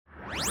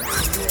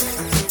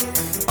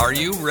Are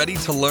you ready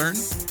to learn?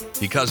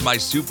 Because my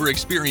super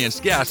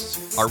experienced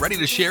guests are ready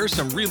to share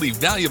some really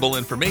valuable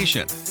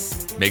information.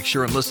 Make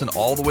sure and listen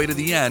all the way to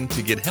the end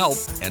to get help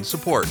and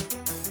support.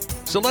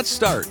 So let's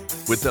start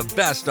with the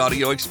best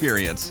audio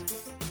experience.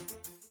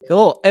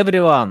 Hello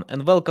everyone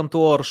and welcome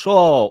to our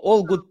show.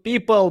 All good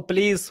people,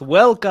 please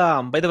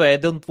welcome. By the way, I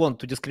don't want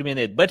to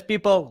discriminate bad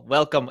people.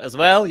 Welcome as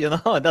well.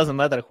 It doesn't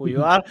matter who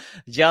you are.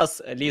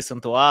 Just listen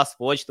to us,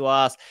 watch to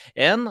us.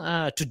 And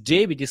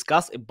today we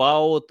discuss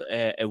about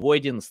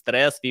avoiding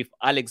stress with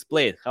Alex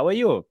Blade. How are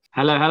you?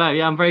 Hello.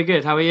 Yeah, I'm very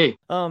good. How are you?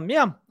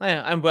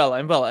 I'm well.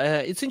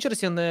 It's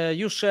interesting.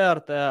 You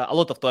shared a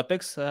lot of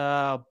topics,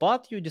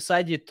 but you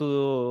decided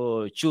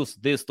to choose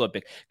this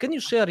topic. Can you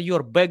share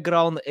your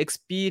background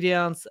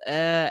experience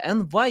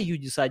and why you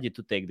decided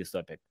to take this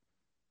topic?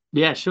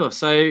 Yeah, sure.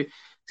 So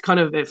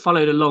it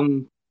followed a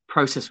long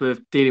process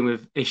with dealing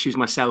with issues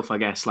myself, I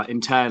guess, like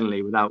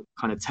internally without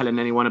kind of telling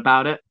anyone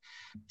about it.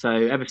 So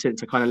ever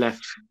since I kind of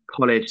left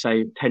college,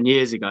 say 10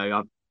 years ago,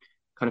 I've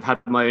kind of had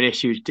my own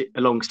issues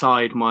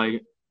alongside my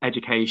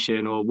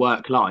education or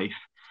work life.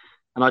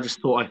 And I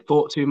just thought I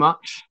thought too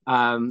much.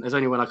 There's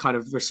only when I kind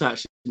of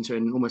researched into it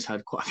and almost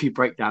had quite a few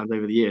breakdowns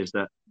over the years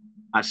that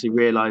I actually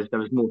realised there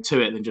was more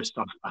to it than just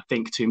I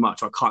think too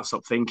much. I can't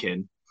stop thinking.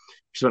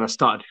 Which is when I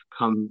started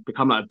to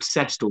become like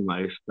obsessed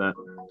almost. But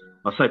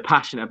I was so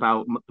passionate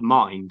about the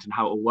mind and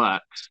how it all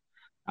works.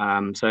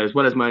 So as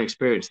well as my own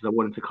experiences, I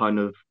wanted to kind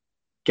of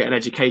get an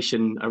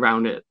education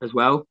around it as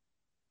well.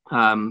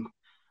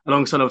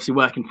 Alongside obviously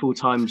working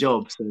full-time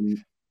jobs, and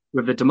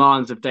with the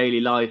demands of daily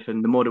life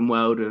and the modern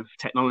world of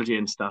technology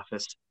and stuff,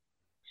 it's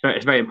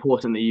very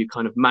important that you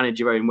kind of manage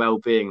your own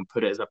well-being and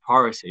put it as a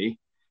priority.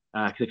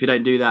 Because if you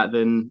don't do that,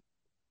 then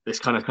it's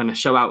kind of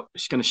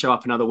it's going to show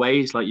up in other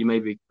ways. Like you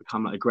maybe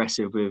become like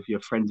aggressive with your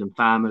friends and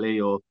family,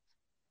 or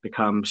you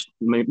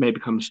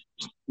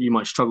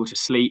might struggle to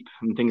sleep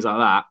and things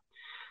like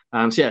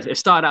that. It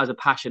started out as a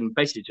passion,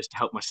 basically just to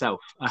help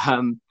myself.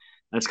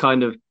 It's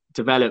kind of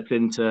developed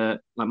into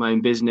like my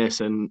own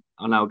business, and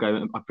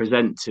I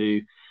present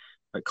to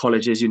like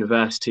colleges,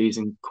 universities,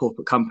 and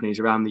corporate companies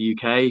around the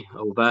UK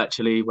or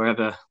virtually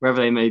wherever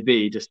they may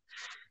be. Just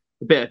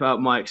a bit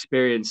about my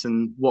experience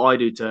and what I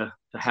do to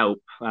help,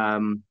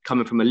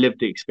 coming from a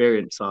lived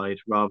experience side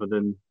rather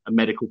than a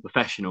medical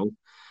professional.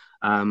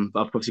 But I've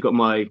obviously got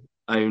my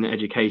own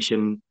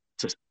education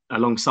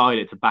alongside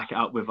it to back it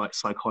up with like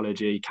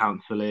psychology,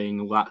 counselling,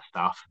 all that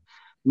stuff.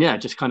 Yeah,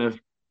 just kind of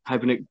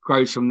hoping it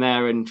grows from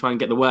there and try and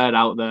get the word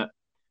out that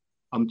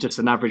I'm just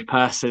an average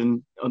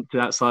person on the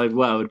outside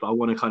world, but I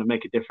want to kind of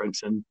make a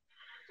difference. And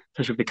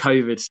especially with the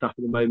COVID stuff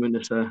at the moment,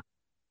 there's a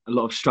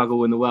lot of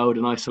struggle in the world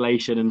and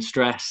isolation and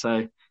stress. So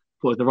I thought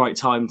it was the right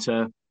time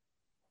to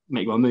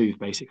make my move,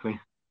 basically.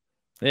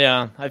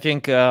 Yeah, I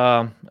think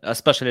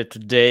especially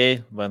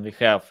today when we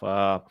have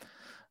so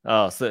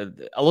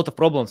a lot of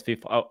problems with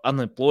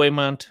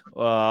unemployment,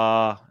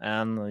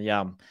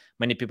 and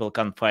many people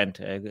can't find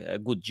a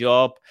good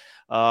job.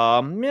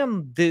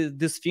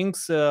 These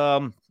things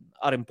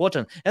are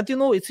important. And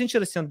it's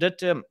interesting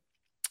that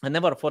I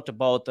never thought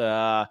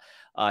about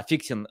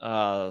fixing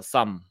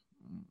some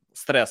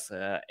stress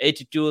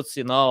attitudes,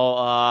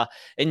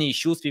 any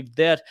issues with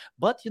that.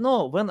 But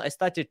when I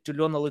started to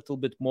learn a little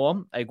bit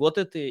more, I got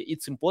it.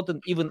 It's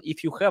important even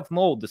if you have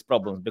these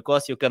problems,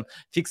 because you can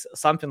fix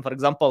something. For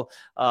example,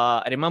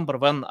 I remember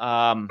when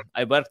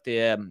I worked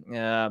in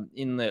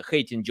a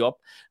hating job.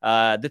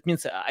 That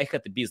means I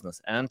had a business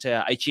and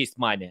I chased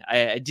money.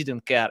 I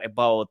didn't care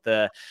about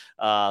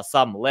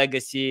some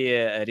legacy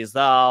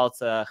results,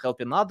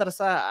 helping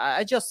others.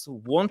 I just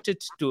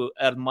wanted to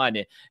earn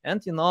money.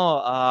 And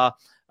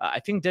I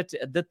think that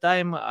at that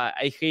time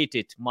I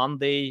hated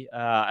Monday.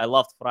 I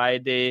loved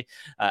Friday.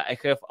 I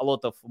have a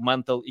lot of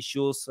mental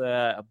issues.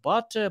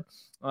 But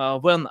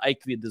when I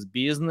quit this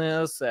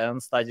business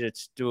and started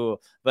to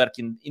work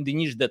in the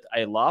niche that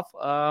I love,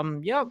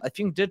 I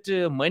think that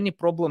many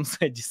problems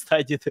I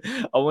decided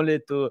only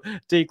to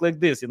take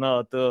like this,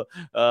 to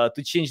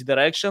change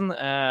direction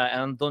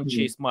and don't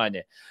chase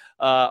money.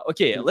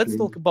 Okay, let's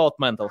talk about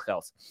mental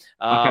health.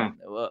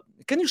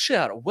 Can you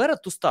share where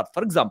to start?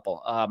 For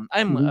example,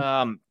 I'm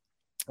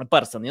a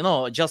person,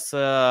 just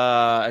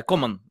a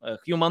common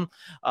human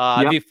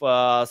with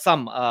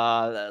some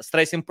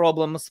stressing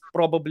problems,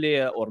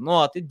 probably or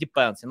not. It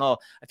depends. I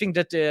think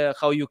that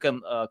how you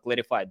can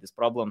clarify these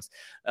problems.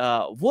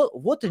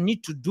 What I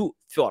need to do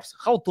first?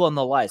 How to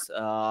analyze?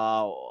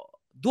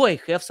 Do I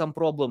have some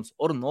problems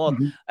or not?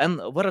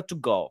 And where to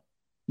go?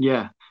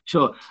 Yeah,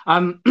 sure.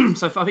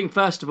 So I think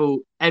first of all,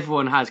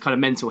 everyone has kind of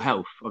mental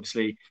health.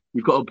 Obviously,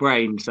 you've got a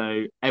brain,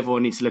 so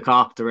everyone needs to look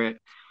after it.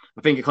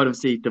 I think it kind of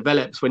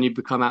develops when you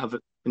get out of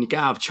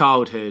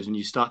childhood and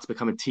you start to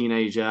become a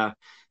teenager,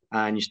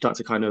 and you start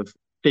to kind of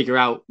figure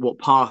out what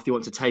path you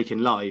want to take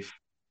in life.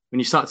 When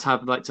you start to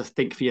have to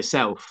think for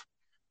yourself,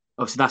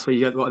 obviously that's where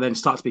you got to then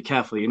start to be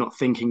careful that you're not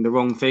thinking the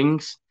wrong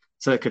things.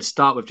 So it could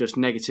start with just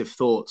negative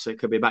thoughts. It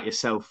could be about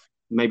yourself.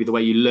 Maybe the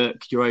way you look,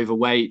 you're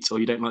overweight, or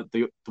you don't like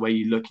the way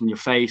you look in your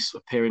face,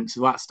 appearance,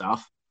 all that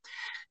stuff.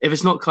 if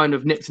it's not kind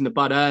of nipped in the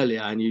bud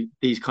earlier, and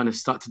these kind of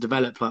start to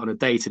develop like on a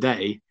day to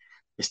day,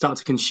 they start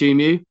to consume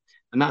you,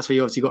 and that's where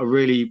you obviously got to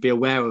really be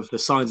aware of the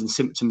signs and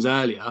symptoms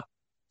earlier,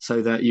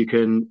 so that you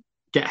can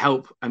get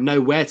help and know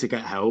where to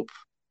get help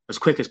as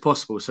quick as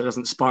possible, so it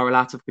doesn't spiral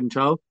out of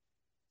control.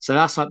 So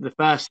that's like the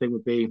first thing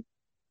would be,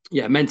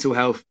 yeah, mental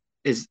health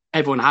is,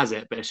 everyone has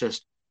it, but it's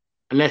just,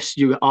 unless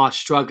you are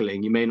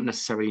struggling, you may not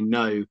necessarily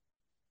know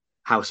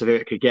how severe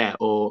it could get,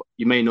 or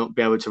you may not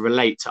be able to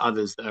relate to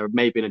others that are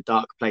maybe in a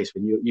dark place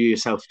when you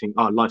yourself think,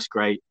 oh, life's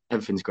great,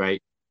 everything's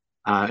great,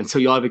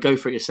 until you either go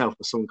through it yourself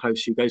or someone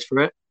close to you goes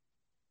through it.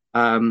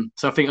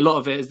 So I think a lot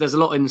of it is, there's a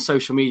lot in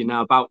social media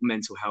now about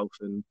mental health,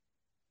 and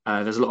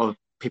there's a lot of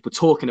people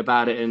talking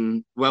about it,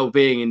 and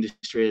well-being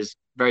industry is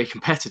very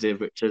competitive,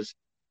 which is,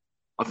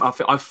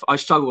 I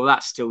struggle with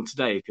that still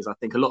today, because I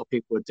think a lot of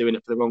people are doing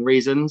it for the wrong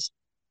reasons.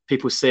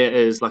 People see it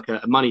as like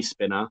a money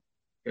spinner,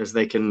 because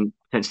they can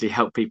potentially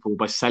help people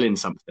by selling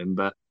something.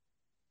 But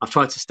I've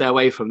tried to stay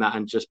away from that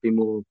and just be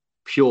more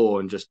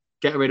pure and just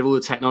get rid of all the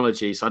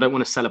technology. So I don't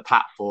want to sell a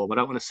platform. I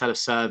don't want to sell a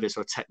service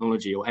or a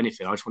technology or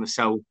anything. I just want to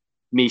sell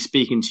me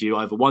speaking to you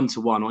either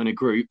one-to-one or in a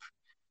group.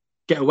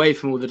 Get away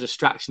from all the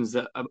distractions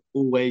that are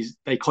always,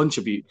 they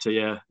contribute to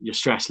your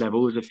stress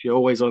levels if you're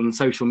always on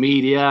social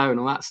media and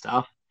all that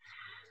stuff.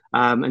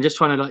 And just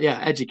trying to like,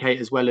 educate,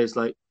 as well as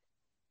like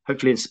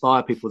hopefully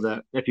inspire people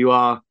that if you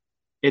are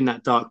in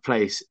that dark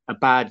place, a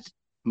bad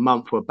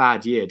month or a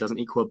bad year doesn't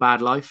equal a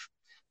bad life.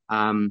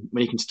 When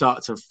you can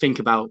start to think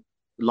about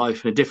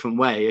life in a different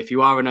way, if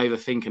you are an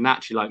overthinker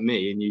naturally like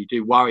me, and you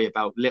do worry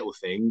about little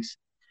things,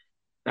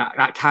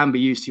 that can be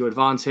used to your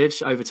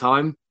advantage over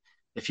time.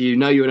 If you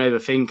know you're an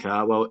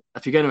overthinker, well,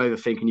 if you're going to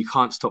overthink and you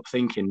can't stop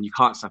thinking, you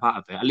can't snap out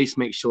of it, at least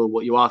make sure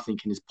what you are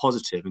thinking is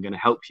positive and going to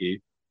help you,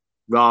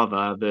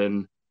 rather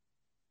than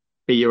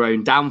be your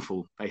own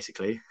downfall,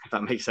 basically, if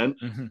that makes sense.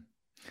 Mm-hmm.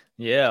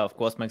 Yeah, of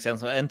course, makes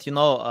sense. And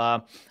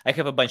I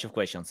have a bunch of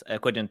questions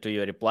according to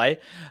your reply.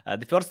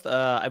 The first,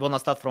 I want to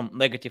start from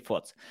negative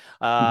thoughts.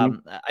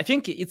 I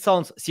think it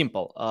sounds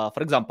simple.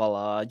 For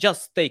example,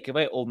 just take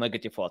away all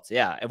negative thoughts.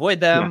 Yeah, avoid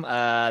them.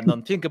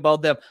 Don't think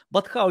about them.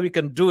 But how we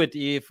can do it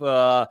if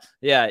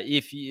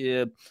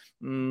you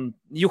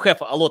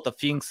have a lot of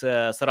things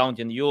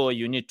surrounding you,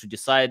 you need to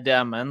decide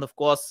them, and of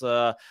course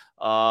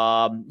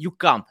you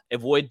can't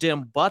avoid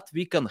them, but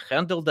we can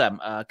handle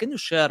them. Can you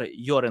share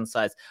your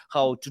insights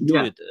how to do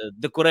it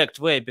the correct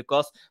way?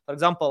 Because, for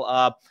example,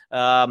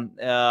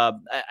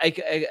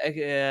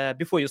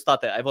 before you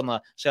started, I want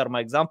to share my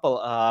example.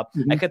 I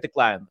had a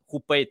client who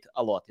paid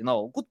a lot,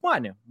 good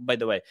money, by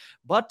the way,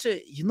 but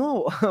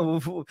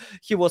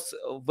he was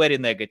very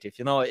negative.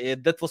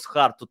 That was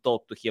hard to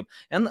talk to him,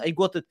 and I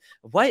got it.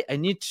 Why I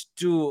need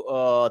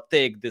to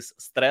take this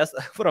stress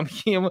from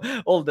him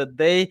all the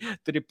day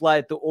to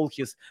reply to all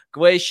his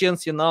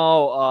questions,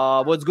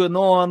 what's going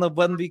on,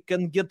 when we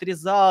can get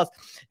results,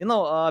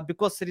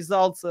 because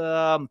results,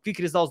 quick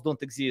results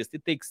don't exist.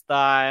 It takes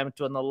time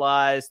to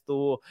analyze,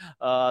 to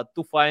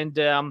find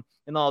them,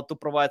 to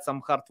provide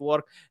some hard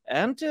work.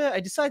 And I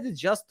decided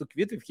just to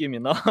quit with him,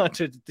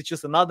 to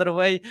choose another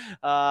way,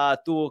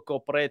 to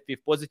cooperate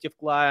with positive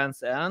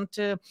clients. And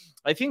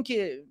I think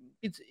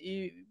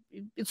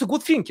it's a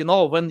good thing,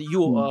 when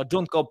you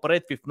don't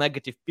cooperate with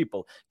negative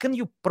people. Can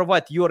you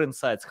provide your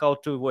insights how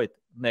to avoid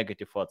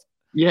negative thoughts?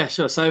 Yeah,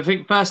 sure. So I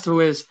think first of all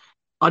is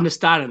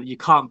understanding that you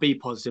can't be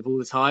positive all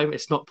the time.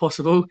 It's not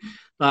possible.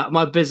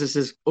 My business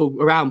is all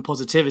around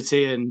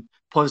positivity and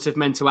positive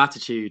mental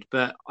attitude,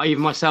 but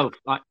even myself,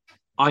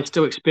 I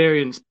still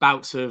experience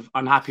bouts of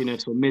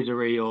unhappiness or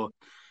misery or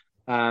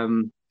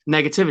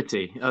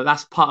negativity.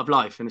 That's part of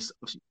life, and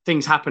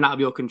things happen out of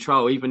your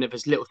control. Even if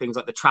it's little things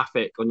like the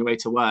traffic on your way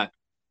to work,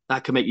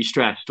 that can make you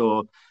stressed,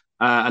 or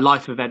a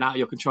life event out of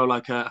your control,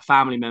 like a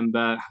family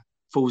member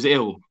falls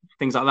ill,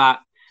 things like that.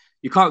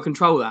 You can't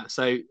control that.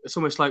 So it's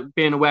almost like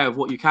being aware of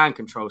what you can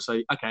control.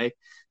 So, okay,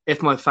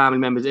 if my family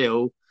member's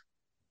ill,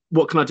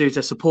 what can I do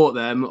to support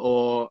them?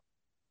 Or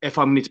if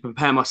I need to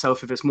prepare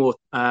myself, if it's more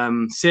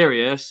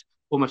serious,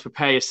 almost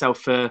prepare yourself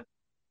for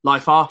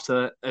life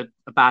after a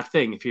bad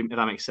thing, if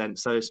that makes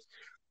sense. So it's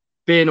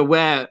being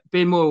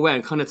more aware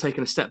and kind of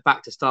taking a step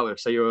back to start with.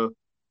 So you're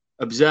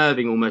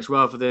observing almost,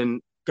 rather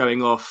than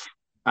going off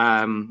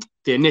the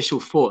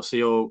initial thought. So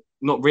you're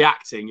not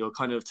reacting, you're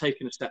kind of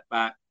taking a step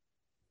back,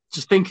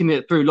 just thinking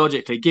it through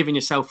logically, giving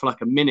yourself like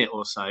a minute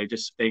or so,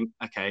 just think,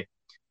 okay,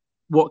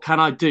 what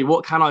can I do?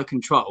 What can I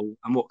control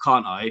and what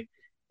can't I?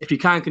 If you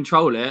can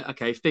control it,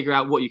 okay, figure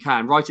out what you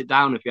can, write it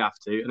down if you have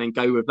to, and then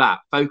go with that.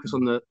 Focus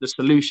on the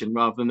solution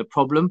rather than the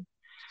problem.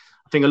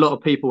 I think a lot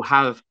of people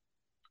have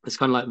this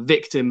kind of like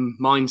victim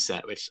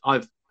mindset, which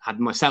I've had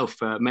myself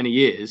for many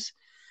years.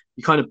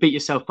 You kind of beat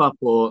yourself up,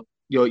 or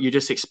you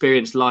just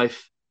experience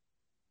life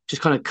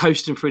just kind of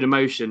coasting through the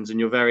motions, and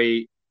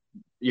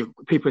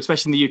people,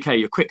 especially in the UK,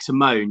 you're quick to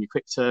moan, you're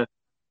quick to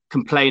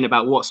complain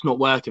about what's not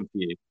working for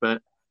you.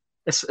 But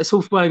it's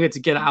all very good to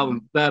get it out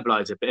and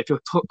verbalize it. But if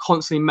you're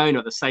constantly moaning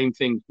at the same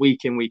thing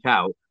week in, week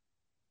out,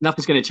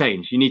 nothing's going to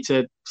change. You need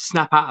to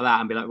snap out of that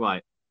and be like,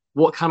 right,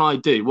 what can I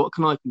do? What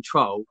can I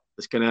control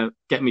that's going to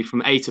get me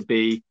from A to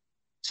B.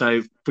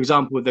 So, for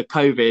example, with the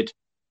COVID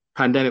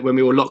pandemic, when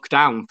we were locked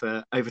down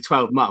for over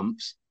 12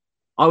 months,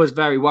 I was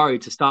very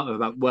worried to start with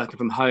about working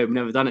from home,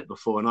 never done it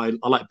before. And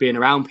I like being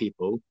around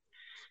people.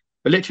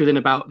 But literally within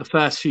about the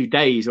first few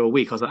days or a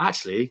week, I was like,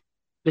 actually,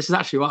 this is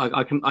actually what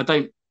I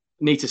don't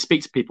need to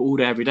speak to people all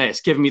day, every day.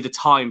 It's given me the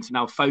time to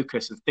now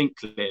focus and think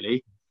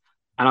clearly.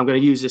 And I'm going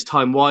to use this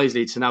time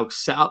wisely to now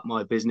set up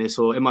my business,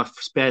 or in my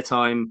spare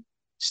time,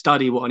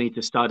 study what I need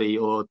to study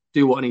or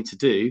do what I need to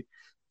do,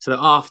 so that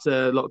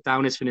after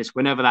lockdown is finished,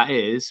 whenever that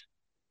is,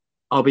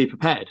 I'll be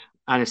prepared.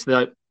 And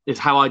it's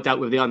how I dealt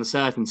with the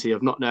uncertainty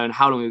of not knowing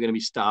how long we're going to be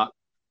stuck.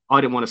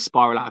 I didn't want to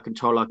spiral out of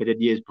control like I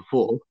did years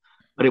before.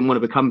 I didn't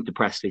want to become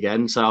depressed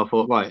again. So I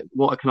thought, right,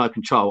 what can I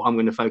control? I'm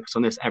going to focus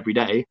on this every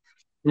day.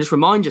 And just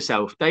remind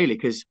yourself daily,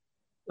 because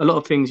a lot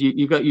of things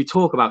you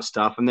talk about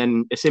stuff and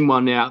then it's in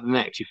one ear out the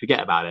next, you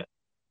forget about it.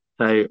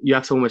 So you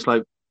have to almost,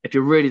 like, if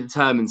you're really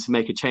determined to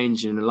make a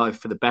change in your life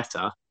for the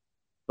better,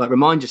 like,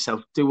 remind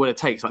yourself, do what it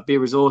takes, like, be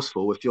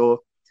resourceful. If you're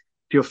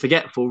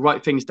forgetful,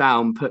 write things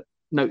down, put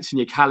notes in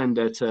your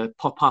calendar to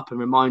pop up and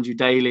remind you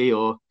daily,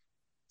 or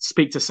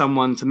speak to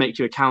someone to make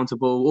you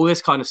accountable, all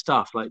this kind of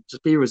stuff. Like,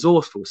 just be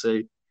resourceful. So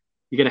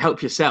you're going to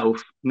help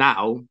yourself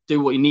now, do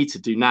what you need to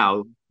do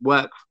now,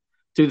 work,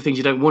 do the things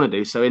you don't want to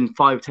do. So in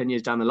 5-10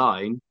 years down the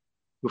line,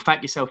 you'll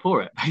thank yourself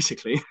for it,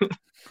 basically.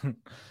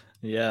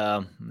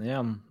 Yeah,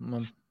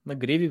 I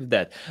agree with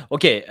that.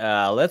 Okay,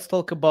 let's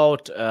talk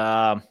about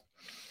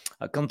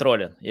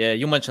controlling. Yeah,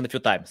 you mentioned a few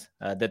times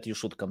that you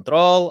should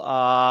control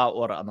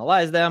or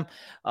analyze them.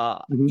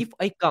 If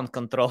I can't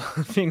control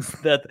things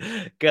that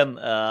can,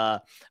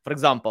 for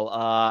example,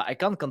 I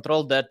can't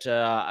control that,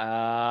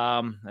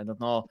 I don't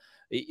know,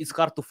 it's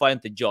hard to find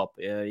a job.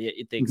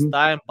 It takes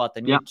time, but I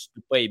need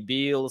to pay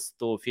bills,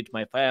 to feed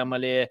my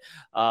family,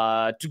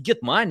 to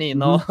get money, you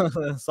know,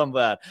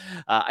 somewhere.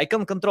 I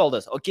can control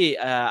this. Okay,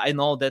 I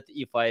know that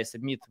if I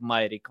submit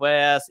my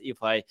request, if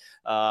I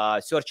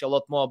search a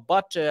lot more,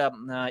 but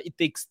it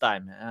takes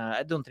time.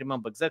 I don't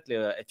remember exactly,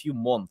 a few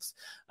months.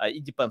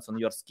 It depends on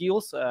your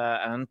skills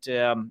and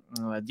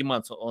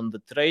demands on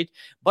the trade.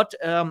 But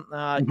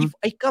if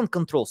I can't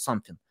control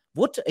something,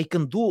 what I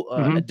can do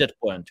at that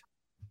point?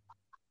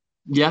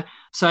 Yeah.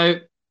 So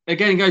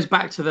again, it goes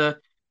back to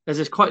there's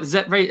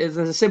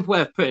a simple way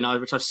of putting it,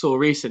 which I saw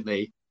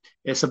recently.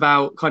 It's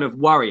about kind of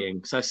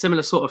worrying. So a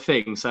similar sort of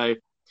thing. So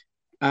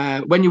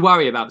when you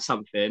worry about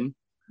something,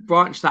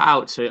 branch that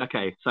out to,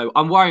 okay, so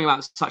I'm worrying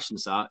about such and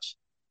such.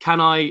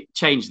 Can I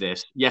change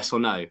this? Yes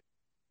or no?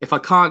 If I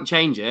can't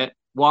change it,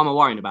 why am I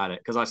worrying about it?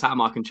 Because it's out of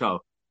my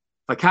control.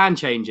 If I can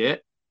change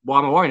it, why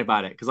am I worrying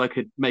about it? Because I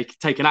could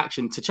take an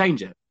action to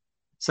change it.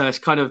 So it's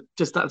kind of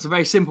that's a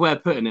very simple way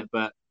of putting it,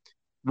 but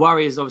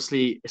worry is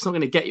obviously, it's not going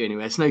to get you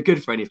anywhere. It's no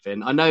good for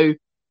anything. I know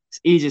it's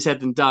easier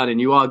said than done,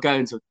 and you are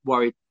going to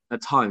worry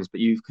at times,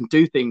 but you can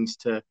do things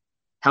to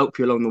help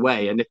you along the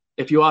way. And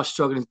if you are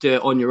struggling to do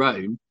it on your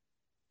own,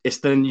 it's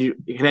then you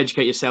can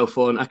educate yourself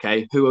on,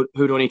 okay, who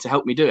do I need to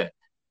help me do it?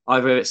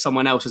 Either it's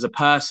someone else as a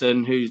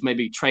person who's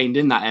maybe trained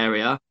in that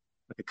area,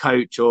 like a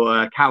coach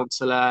or a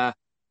counselor,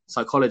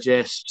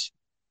 psychologist.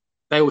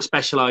 They all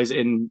specialize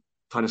in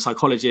kind of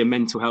psychology and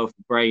mental health,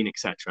 brain,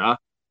 etc.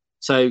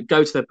 So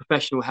go to the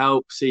professional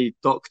help, see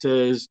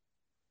doctors,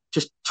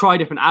 just try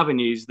different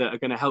avenues that are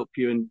going to help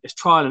you. And it's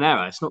trial and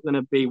error. It's not going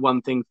to be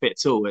one thing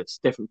fits all. It's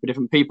different for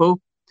different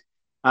people.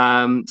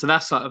 So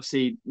that's like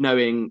obviously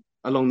knowing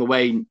along the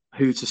way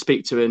who to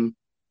speak to and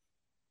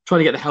trying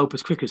to get the help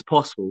as quick as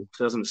possible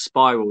so it doesn't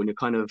spiral and you're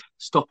kind of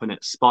stopping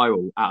it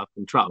spiral out of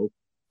control.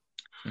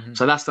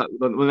 So that's like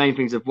one of the main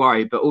things of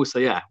worry. But also,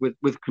 yeah,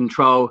 with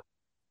control,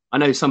 I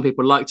know some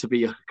people like to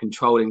be a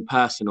controlling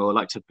person or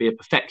like to be a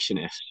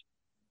perfectionist.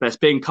 But it's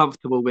being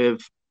comfortable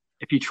with,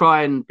 if you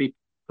try and be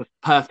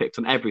perfect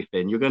on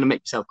everything, you're going to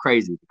make yourself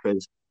crazy,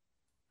 because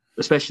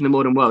especially in the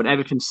modern world,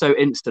 everything's so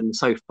instant and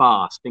so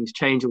fast. Things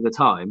change all the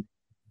time.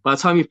 By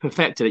the time you've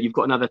perfected it, you've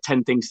got another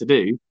 10 things to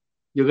do.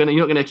 You're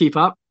not going to keep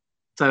up.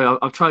 So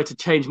I've tried to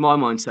change my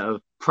mindset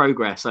of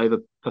progress over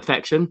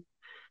perfection.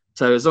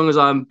 So as long as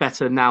I'm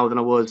better now than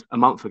I was a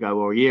month ago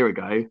or a year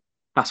ago,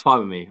 that's fine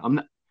with me.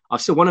 I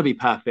still want to be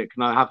perfect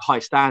and I have high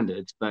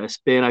standards, but it's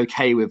being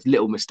okay with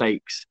little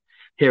mistakes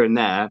here and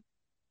there.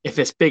 If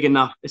it's big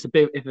enough, if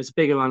it's a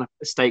big enough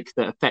mistake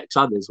that affects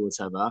others or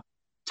whatever,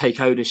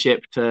 take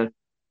ownership to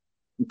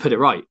put it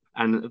right.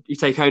 And you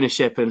take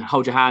ownership and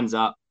hold your hands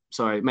up.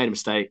 Sorry, made a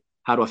mistake.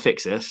 How do I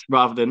fix this?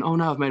 Rather than, oh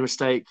no, I've made a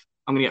mistake.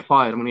 I'm going to get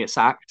fired. I'm going to get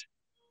sacked.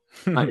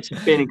 Like, it's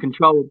just being in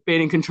control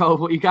of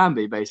what you can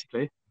be,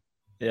 basically.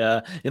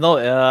 Yeah,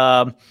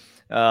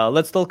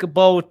 let's talk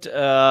about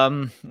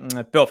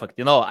perfect.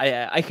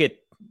 I hate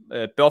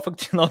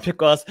perfect,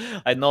 because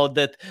I know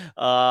that,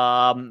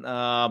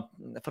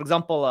 for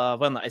example,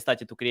 when I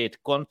started to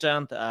create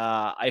content,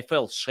 I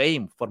felt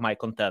shame for my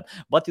content.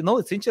 But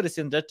it's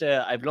interesting that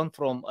I've learned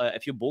from a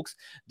few books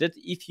that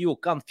if you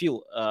can't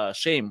feel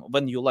shame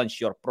when you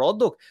launch your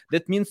product,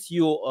 that means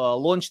you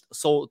launched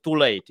so too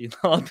late,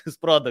 these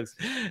products.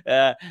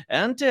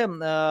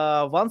 And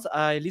once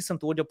I listened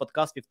to audio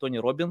podcast with Tony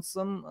Robbins,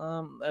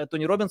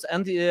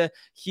 and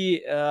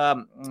he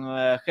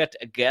had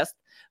a guest.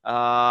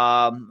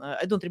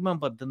 I don't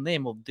remember the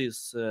name of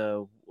this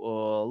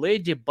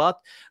lady,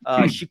 but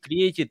she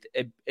created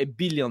a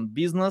billion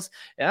business,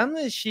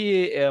 and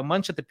she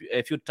mentioned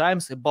a few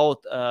times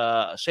about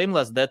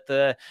Shameless,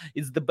 that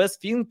it's the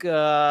best thing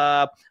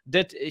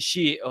that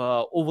she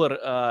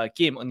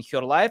overcame in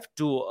her life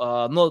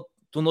to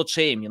not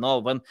shame,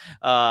 when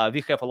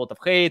we have a lot of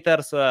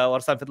haters or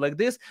something like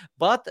this.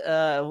 But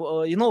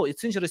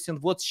it's interesting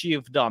what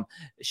she've done.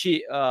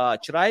 She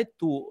tried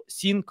to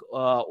sing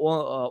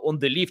on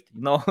the lift,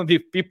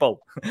 with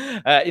people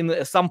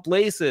in some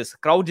places,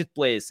 crowded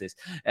places,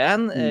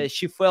 and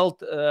she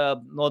felt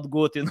not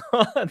good,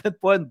 at that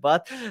point.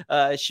 But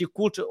she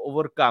could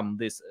overcome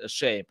this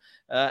shame.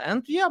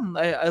 And yeah,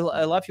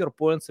 I love your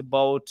points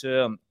about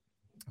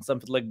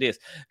something like this.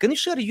 Can you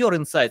share your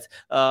insights?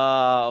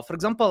 For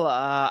example,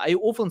 I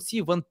often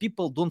see when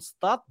people don't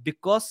start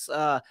because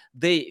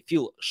they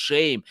feel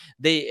shame.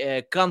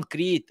 They can't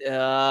create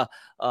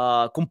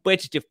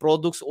competitive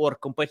products or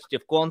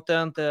competitive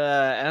content.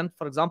 And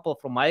for example,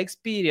 from my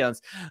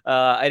experience,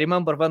 I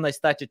remember when I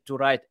started to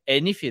write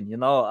anything,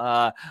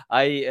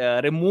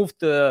 I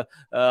removed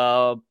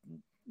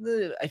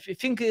I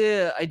think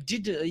I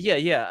did.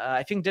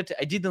 I think that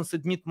I didn't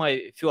submit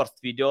my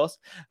first videos.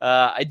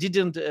 I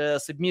didn't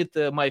submit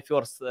my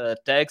first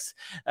text.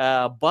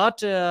 But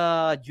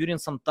during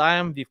some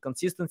time with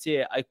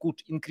consistency, I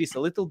could increase a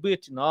little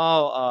bit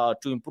to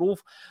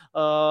improve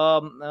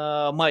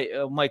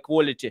my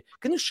quality.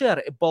 Can you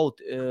share about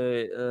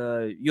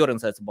your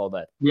insights about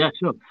that? Yeah,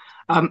 sure.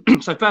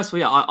 So first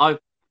of all, I've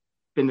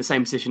been in the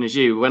same position as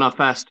you. When I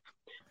first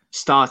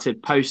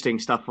started posting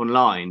stuff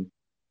online,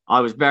 I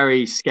was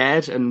very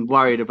scared and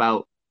worried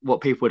about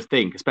what people would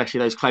think, especially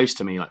those close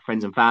to me, like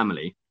friends and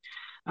family.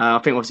 I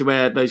think obviously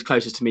where those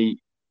closest to me,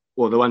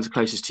 or the ones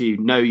closest to you,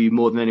 know you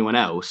more than anyone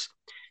else,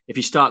 if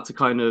you start to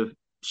kind of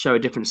show a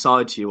different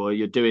side to you, or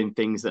you're doing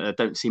things that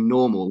don't seem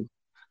normal,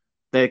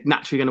 they're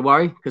naturally going to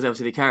worry, because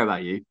obviously they care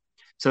about you.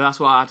 So that's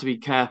why I had to be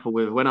careful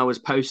with when I was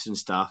posting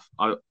stuff.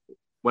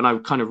 When I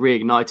kind of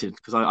reignited,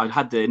 because I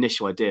had the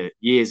initial idea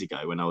years ago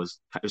when it was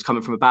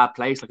coming from a bad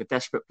place, like a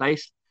desperate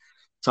place.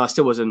 So I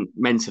still wasn't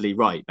mentally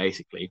right,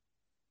 basically.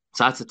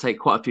 So I had to take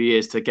quite a few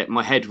years to get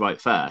my head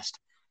right first.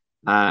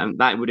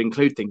 That would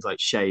include things like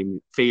shame,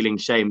 feeling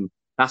shame.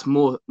 That's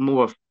more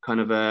of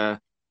kind of a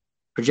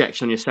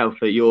projection on yourself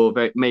that you're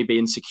maybe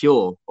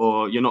insecure,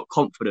 or you're not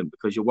confident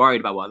because you're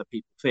worried about what other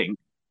people think.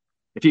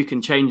 If you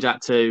can change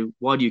that to,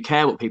 why do you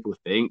care what people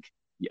think?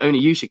 Only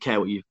you should care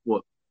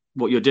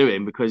what you're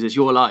doing, because it's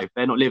your life.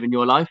 They're not living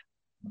your life.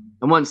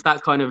 And once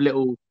that kind of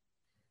little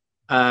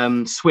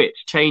switch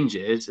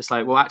changes, it's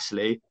like, well,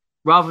 actually,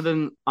 rather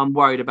than I'm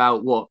worried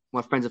about what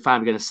my friends and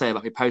family are going to say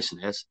about me posting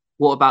this,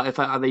 what about if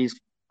I have these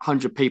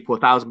 100 people,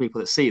 1,000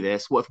 people that see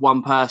this? What if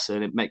one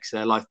person, it makes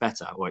their life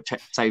better, or it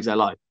saves their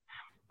life?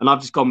 And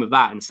I've just gone with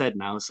that instead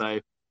now. So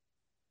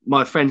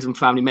my friends and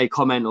family may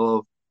comment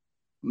or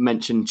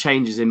mention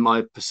changes in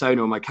my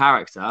persona or my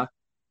character,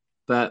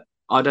 but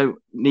I don't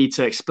need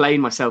to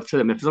explain myself to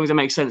them. As long as it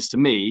makes sense to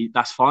me,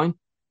 that's fine,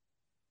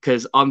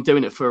 because I'm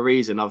doing it for a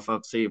reason. I've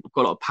got a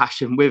lot of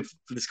passion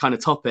for this kind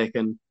of topic,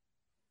 and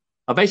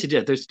I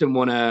basically just didn't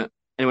want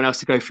anyone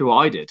else to go through what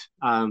I did.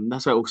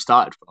 That's where it all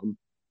started from.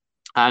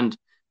 And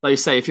like you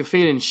say, if you're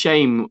feeling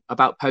shame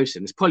about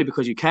posting, it's probably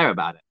because you care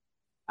about it,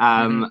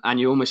 and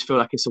you almost feel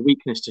like it's a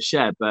weakness to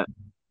share. But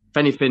if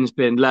anything's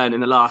been learned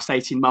in the last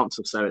 18 months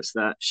or so, it's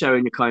that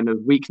showing your kind of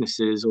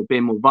weaknesses or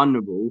being more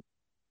vulnerable,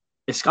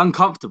 it's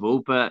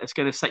uncomfortable, but it's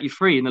going to set you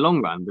free in the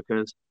long run,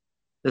 because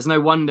there's no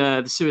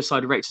wonder the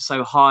suicide rates are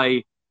so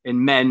high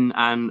in men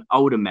and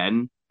older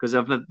men, because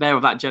they're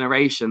of that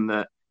generation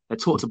that they're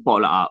taught to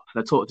bottle it up.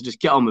 They're taught to just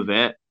get on with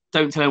it.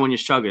 Don't tell anyone you're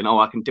struggling. Oh,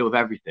 I can deal with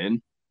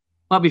everything.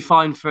 Might be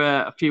fine for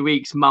a few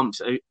weeks,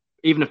 months,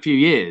 even a few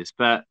years,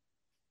 but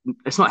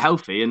it's not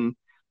healthy. And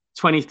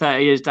 20,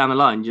 30 years down the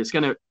line,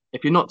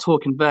 if you're not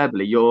talking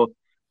verbally, your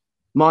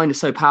mind is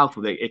so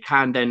powerful that it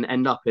can then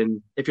end up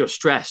in, if you're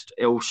stressed,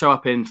 it will show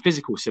up in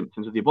physical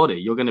symptoms of your body.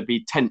 You're going to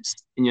be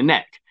tensed in your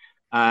neck.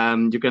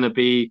 You're going to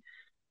be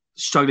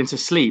struggling to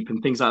sleep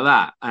and things like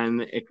that.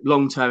 And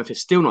long term, if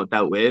it's still not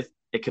dealt with,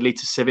 it can lead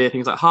to severe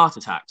things like heart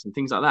attacks and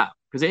things like that,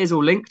 because it is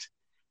all linked.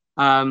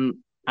 And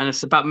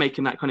it's about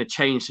making that kind of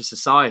change to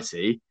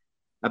society.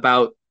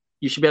 About,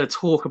 you should be able to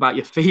talk about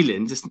your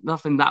feelings. It's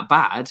nothing that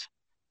bad,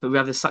 but we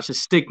have such a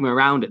stigma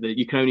around it that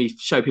you can only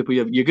show people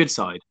your good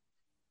side.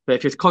 But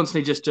if you're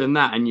constantly just doing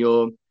that, and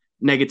your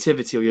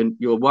negativity or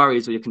your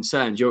worries or your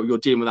concerns, you're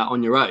dealing with that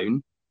on your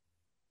own,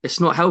 it's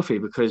not healthy,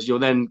 because you're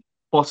then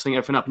bottling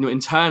everything up and you're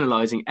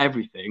internalizing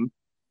everything.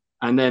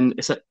 and then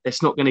it's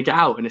not going to get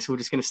out, and it's all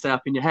just going to stay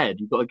up in your head.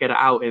 You've got to get it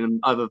out and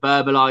either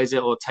verbalize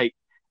it or take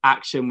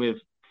action with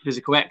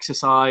physical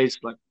exercise,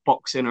 like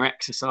boxing or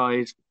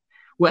exercise,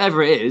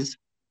 whatever it is.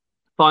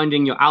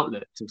 Finding your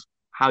outlet is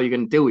how you're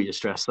going to deal with your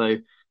stress. So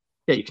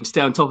yeah, you can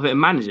stay on top of it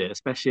and manage it,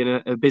 especially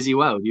in a busy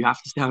world. You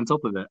have to stay on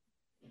top of it.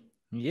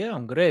 Yeah,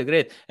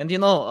 great. And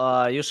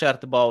you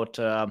shared about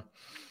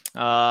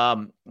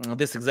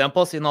these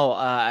examples.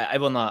 I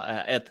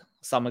wanna add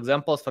some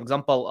examples. For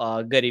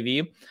example, Gary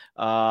Vee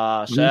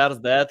shares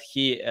that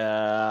he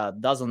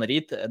doesn't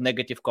read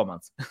negative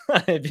comments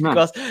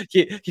because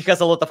he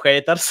has a lot of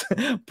haters.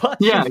 But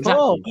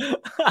exactly.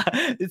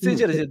 It's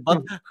interesting.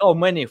 But how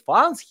many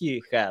fans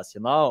he has?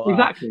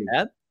 Exactly.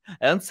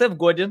 And Seth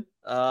Godin,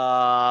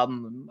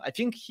 I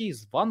think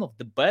he's one of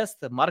the best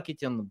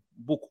marketing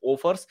book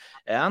authors,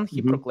 and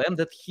he proclaimed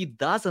that he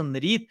doesn't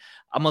read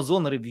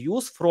Amazon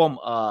reviews from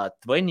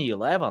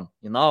 2011.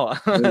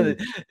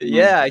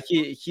 Yeah,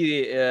 he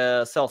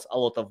sells a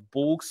lot of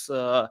books,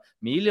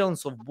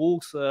 millions of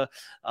books,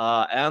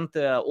 and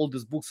all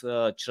these books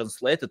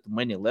translated to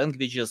many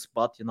languages,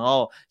 but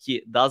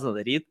he doesn't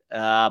read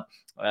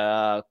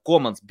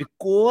comments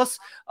because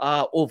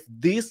of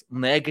these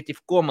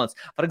negative comments.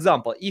 For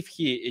example, if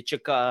he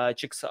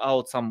checks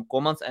out some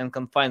comments and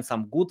can find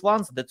some good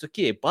ones, that's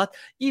okay. But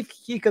if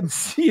he can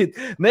see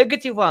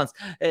negative ones,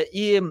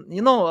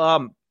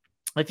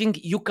 I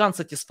think you can't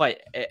satisfy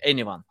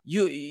anyone.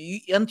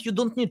 And you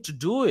don't need to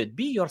do it.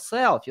 Be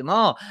yourself.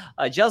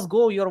 Just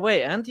go your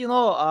way. And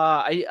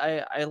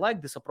I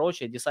like this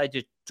approach. I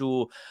decided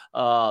to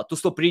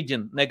stop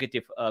reading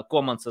negative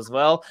comments as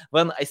well.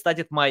 When I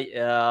started my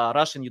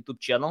Russian YouTube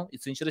channel,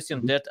 it's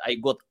interesting that I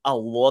got a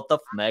lot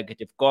of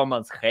negative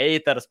comments,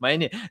 haters,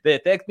 many. They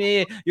attack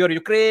me, you're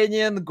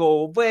Ukrainian,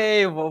 go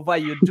away, why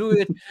you do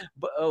it?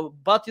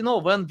 But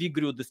when we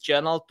grew this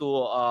channel to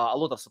a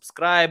lot of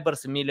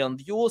subscribers, 1 million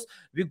views,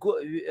 we go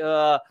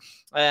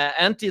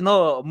and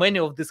many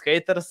of these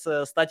haters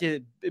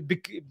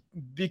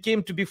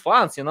became to be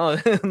fans,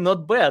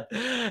 not bad.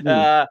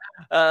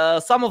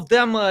 Some of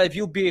them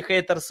will be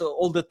haters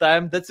all the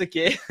time. That's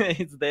okay.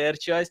 It's their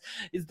choice.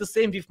 It's the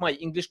same with my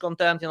English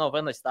content.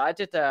 When I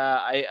started,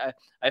 I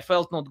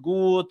felt not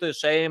good,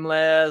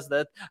 shameless,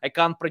 that I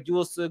can't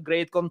produce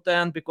great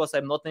content because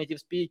I'm not native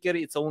speaker.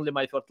 It's only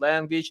my third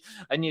language.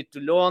 I need to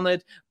learn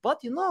it.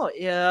 But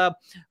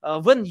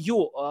when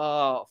you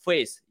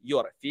face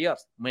your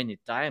fears many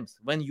times,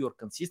 when you're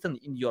consistent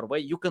in your way,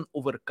 you can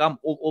overcome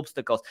all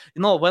obstacles.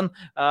 When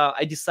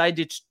I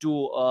decided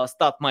to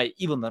start my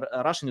even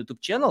Russian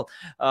YouTube channel,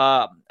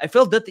 I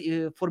felt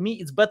that for me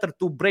it's better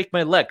to break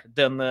my leg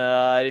than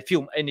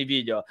film any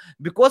video,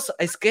 because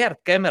I scared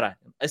camera.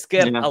 I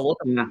scared a lot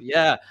of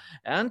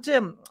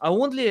and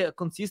only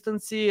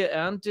consistency,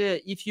 and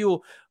if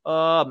you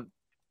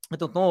I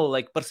don't know,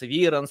 like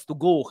perseverance, to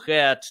go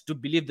ahead, to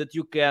believe that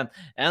you can,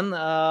 and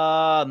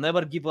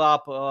never give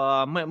up.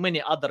 Many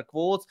other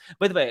quotes.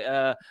 By the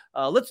way,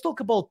 let's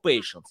talk about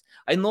patience.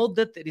 I know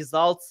that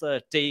results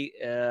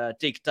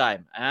take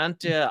time,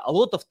 and a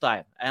lot of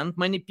time, and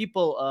many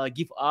people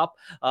give up.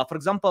 For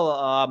example,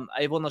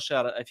 I want to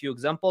share a few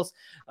examples.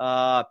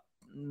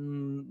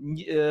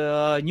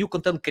 New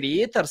content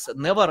creators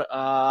never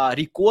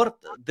record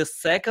the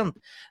second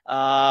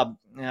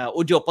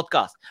audio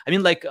podcast. I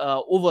mean, like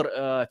over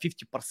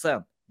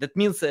 50%. That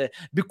means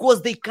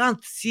because they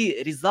can't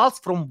see results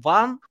from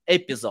one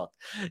episode.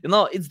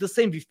 It's the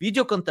same with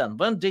video content.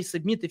 When they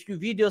submit a few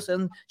videos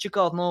and check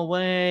out, no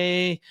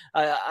way,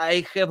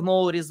 I have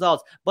no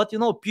results. But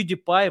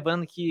PewDiePie,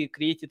 when he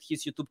created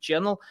his YouTube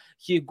channel,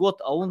 he got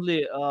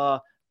only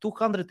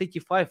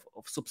 285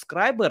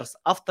 subscribers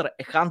after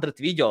 100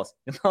 videos.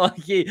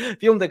 He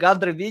filmed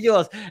 100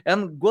 videos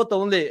and got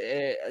only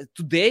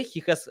today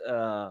he has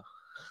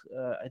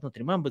I don't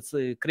remember, it's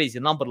a crazy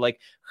number, like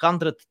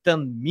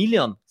 110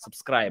 million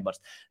subscribers.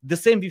 The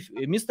same with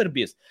Mr.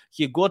 Beast.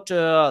 He got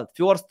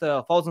first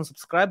 1,000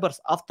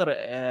 subscribers after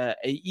a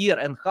year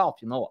and a half,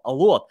 a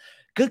lot.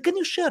 Can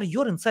you share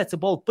your insights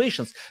about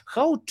patience?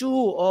 How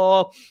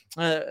to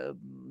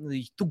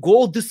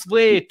go this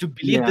way, to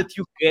believe that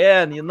you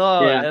can,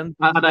 And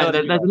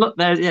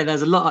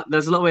there's a lot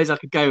of ways I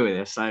could go with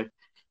this. So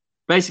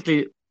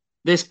basically,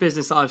 this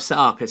business that I've set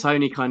up, it's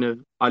only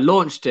I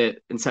launched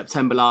it in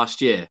September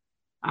last year,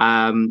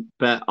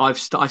 but I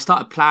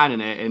started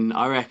planning it in,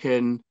 I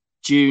reckon,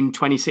 June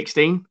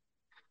 2016,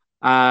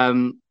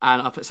 and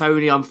it's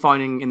only I'm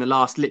finding in the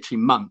last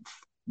literally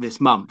this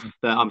month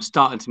that I'm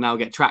starting to now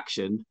get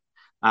traction,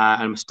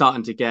 and I'm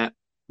starting to get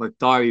my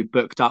diary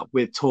booked up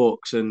with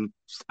talks, and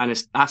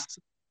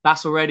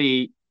that's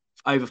already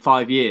over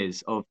 5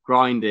 years of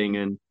grinding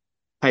and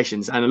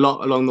patience, and a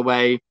lot along the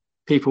way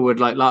people would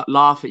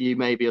laugh at you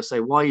maybe, or say,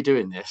 why are you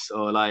doing this,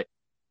 or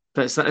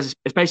but it's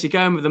basically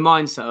going with the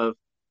mindset of,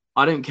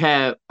 I don't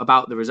care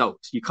about the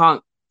results. You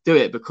can't do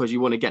it because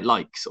you want to get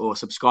likes or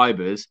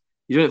subscribers.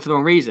 You're doing it for the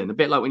wrong reason. A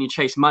bit like when you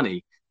chase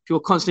money. If you're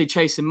constantly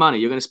chasing money,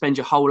 you're going to spend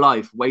your whole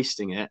life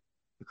wasting it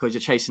because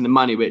you're chasing the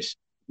money, which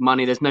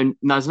money, there's no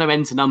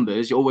end to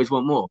numbers. You always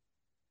want more.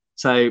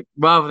 So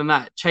rather than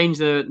that, change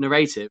the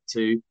narrative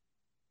to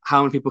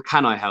how many people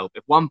can I help?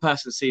 If one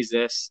person sees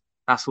this,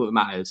 that's what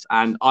matters.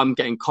 And I'm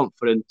getting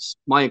confidence.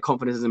 My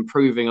confidence is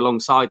improving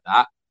alongside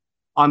that.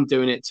 I'm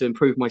doing it to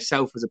improve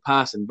myself as a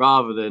person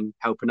rather than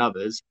helping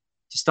others.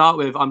 To start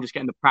with, I'm just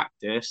getting the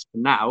practice.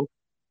 And now,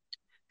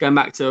 going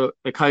back to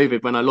the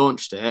COVID when I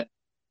launched it,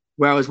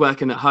 where I was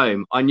working at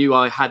home, I knew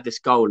I had this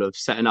goal of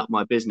setting up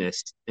my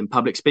business in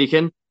public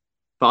speaking,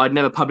 but I'd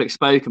never public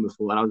spoken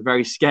before. And I was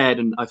very scared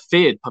and I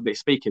feared public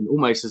speaking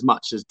almost as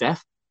much as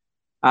death.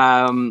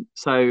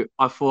 So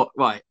I thought,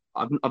 right,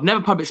 I've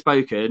never public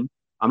spoken.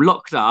 I'm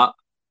locked up.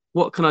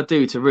 What can I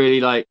do to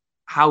really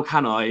how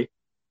can I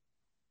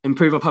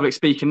improve my public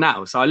speaking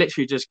now? So I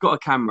literally just got a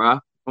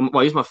camera.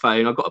 I used my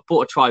phone.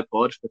 Bought a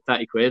tripod for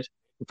 30 quid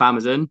from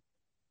Amazon.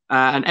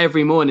 And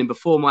every morning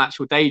before my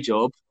actual day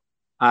job,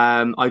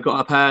 I got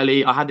up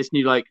early. I had this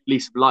new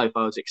lease of life.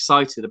 I was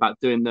excited about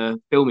doing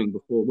the filming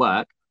before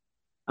work.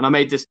 And I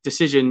made this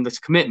decision, this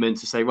commitment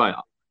to say, right,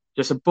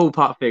 just a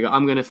ballpark figure,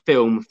 I'm going to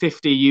film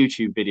 50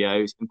 YouTube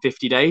videos in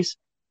 50 days.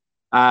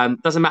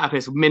 Doesn't matter if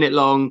it's a minute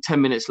long,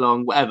 10 minutes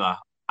long, whatever.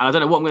 And I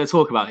don't know what I'm going to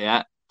talk about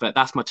yet, but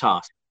that's my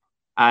task.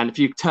 And if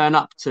you turn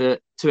up to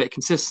it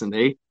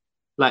consistently,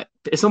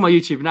 it's on my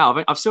YouTube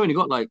now. I've still only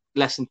got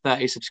less than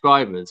 30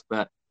 subscribers,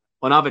 but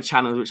on other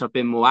channels which I've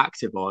been more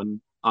active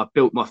on, I've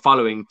built my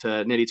following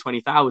to nearly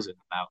 20,000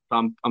 now.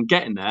 So I'm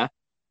getting there.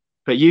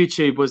 But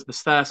YouTube was the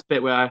first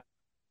bit where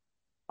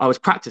I was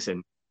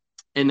practicing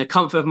in the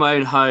comfort of my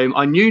own home.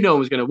 I knew no one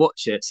was going to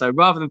watch it. So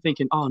rather than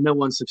thinking, oh, no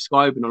one's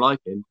subscribing or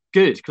liking,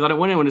 good, because I don't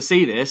want anyone to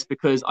see this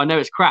because I know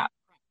it's crap.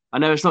 I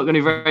know it's not going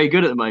to be very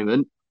good at the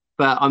moment,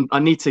 but I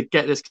need to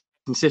get this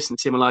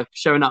consistency in my life,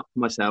 showing up for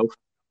myself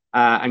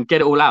and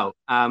get it all out.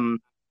 And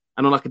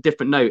on a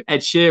different note,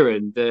 Ed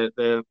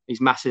Sheeran, he's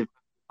massive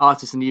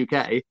artist in the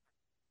UK,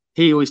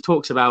 he always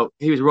talks about,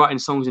 he was writing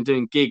songs and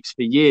doing gigs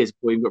for years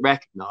before he got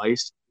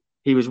recognised.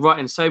 He was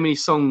writing so many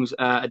songs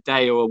a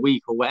day or a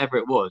week or whatever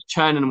it was,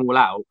 churning them all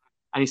out.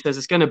 And he says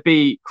it's going to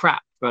be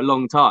crap for a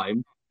long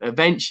time.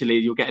 Eventually,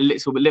 you'll get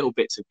little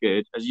bits of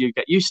good as you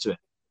get used to it.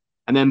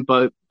 And then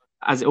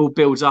as it all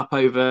builds up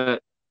over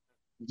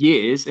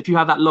years, if you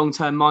have that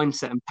long-term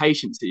mindset and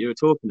patience that you were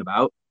talking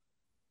about,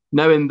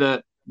 knowing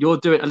that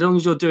as long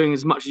as you're doing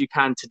as much as you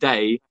can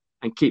today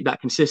and keep that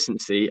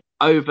consistency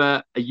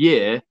over a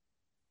year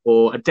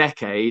or a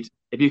decade,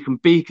 if you can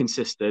be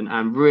consistent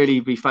and really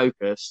be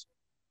focused,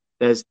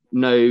 there's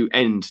no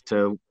end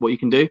to what you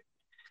can do.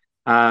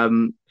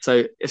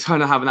 So it's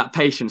kind of having that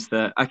patience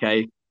that,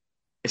 okay,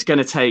 it's going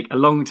to take a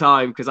long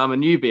time because I'm a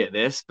newbie at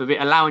this, but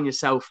allowing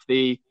yourself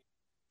the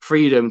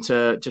freedom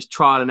to just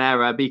trial and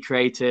error, be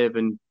creative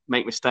and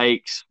make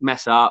mistakes,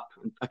 mess up,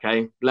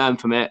 okay, learn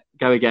from it,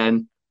 go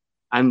again,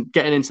 and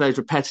getting into those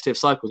repetitive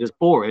cycles is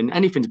boring.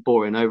 Anything's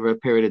boring over a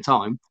period of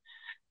time,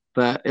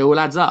 but it all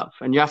adds up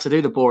and you have to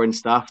do the boring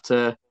stuff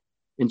to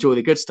enjoy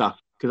the good stuff.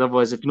 Because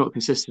otherwise, if you're not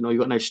consistent or you've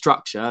got no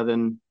structure,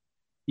 then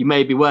you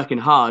may be working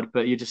hard,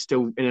 but you're just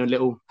still in a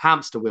little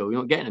hamster wheel.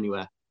 You're not getting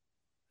anywhere.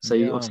 So,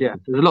 there's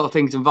a lot of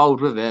things involved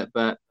with it.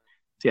 But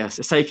yes,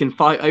 it's taken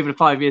over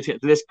 5 years to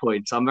get to this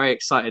point. So I'm very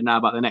excited now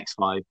about the next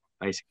 5,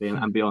 basically,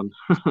 and beyond.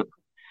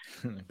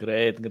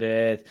 Great.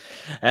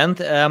 And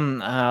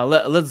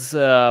let's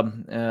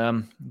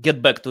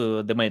get back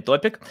to the main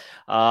topic.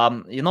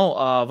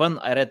 When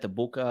I read the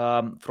book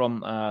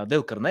from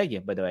Dale Carnegie,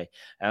 by the way,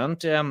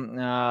 and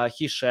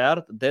he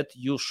shared that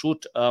you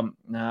should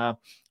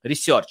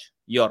research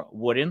your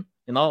worrying,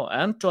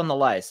 and to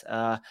analyze.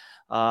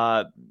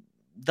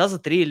 Does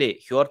it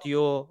really hurt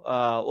you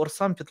or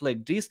something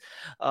like this?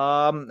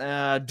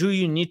 Do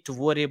you need to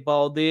worry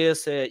about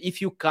this?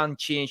 If you can't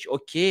change,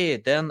 okay,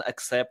 then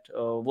accept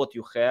what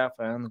you have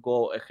and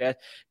go ahead.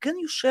 Can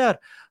you share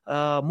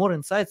more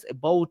insights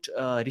about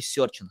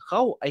researching?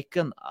 How I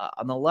can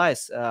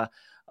analyze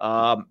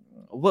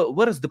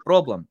where is the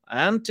problem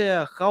and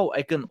how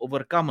I can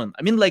overcome it?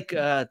 I mean,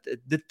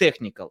 the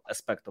technical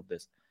aspect of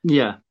this.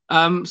 Yeah.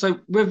 So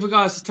with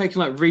regards to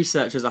taking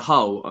research as a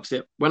whole,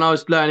 obviously, when I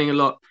was learning a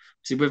lot,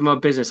 with my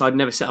business, I'd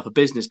never set up a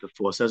business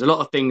before. So there's a lot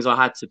of things I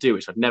had to do,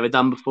 which I'd never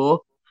done before.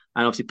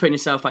 And obviously putting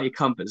yourself out your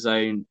comfort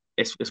zone,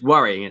 it's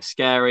worrying, it's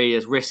scary,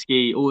 it's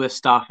risky, all this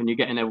stuff. And you're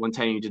getting everyone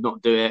telling you to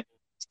not do it,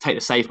 to take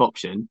the safe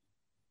option.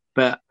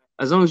 But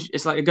as long as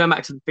it's going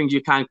back to the things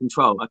you can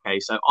control. Okay,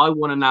 so I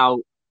want to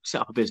now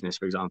set up a business,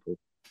 for example.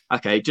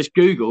 Okay, just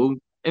Google.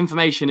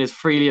 Information is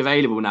freely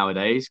available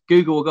nowadays.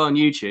 Google will go on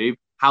YouTube.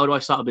 How do I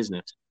start a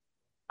business?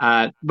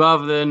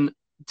 Rather than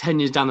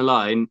 10 years down the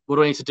line, what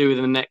do I need to do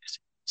within the next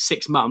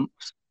 6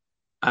 months,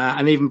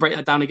 and even break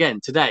that down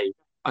again today?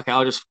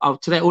 Okay,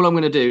 today all I'm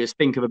going to do is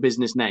think of a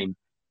business name.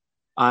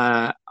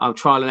 I'll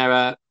trial and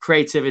error,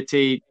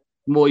 creativity.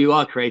 The more you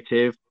are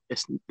creative,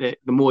 the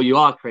more you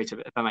are creative,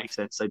 if that makes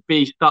sense. So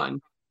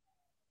starting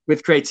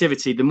with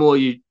creativity, the more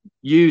you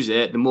use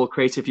it, the more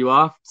creative you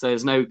are. So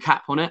there's no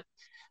cap on it.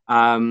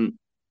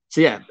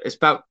 So yeah, it's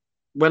about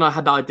when I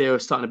had the idea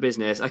of starting a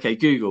business. Okay,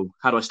 Google,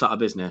 how do I start a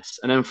business?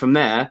 And then from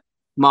there,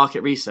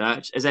 market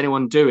research. Is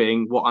anyone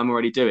doing what I'm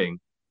already doing?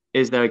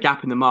 Is there a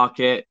gap in the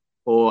market,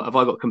 or have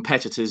I got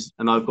competitors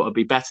and I've got to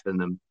be better than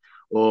them?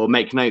 Or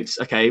make notes.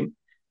 Okay,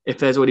 if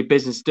there's already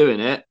business doing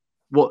it,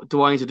 what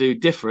do I need to do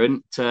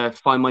different to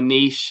find my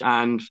niche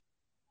and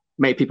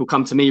make people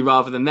come to me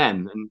rather than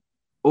them? And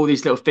all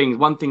these little things,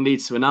 one thing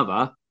leads to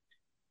another.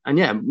 And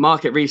yeah,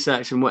 market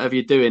research and whatever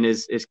you're doing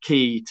is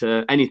key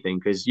to anything,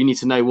 because you need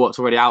to know what's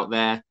already out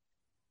there.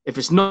 If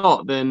it's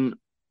not, then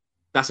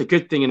that's a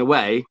good thing in a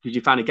way, because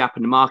you found a gap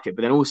in the market.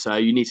 But then also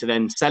you need to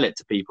then sell it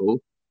to people,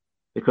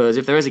 because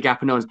if there is a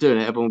gap and no one's doing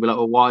it, everyone will be like,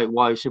 well,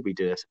 why should we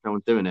do this if no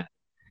one's doing it?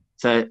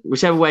 So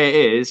whichever way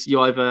it is,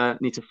 you either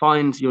need to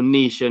find your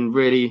niche and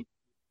really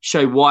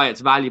show why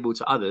it's valuable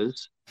to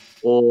others,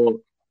 or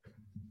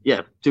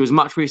do as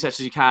much research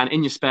as you can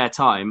in your spare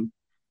time.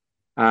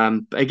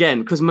 But again,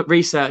 because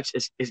research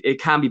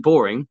it can be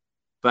boring,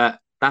 but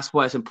that's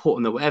why it's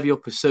important that whatever you're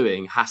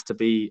pursuing has to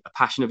be a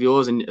passion of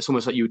yours, and it's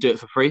almost like you would do it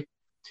for free.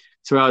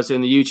 So when I was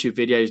doing the YouTube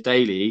videos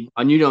daily,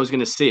 I knew no one was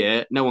going to see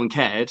it, no one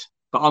cared,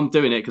 but I'm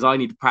doing it because I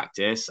need to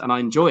practice and I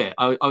enjoy it.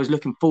 I was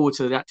looking forward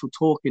to the actual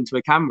talking to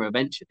a camera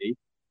eventually,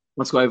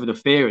 once I got over the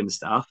fear and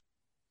stuff.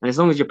 And as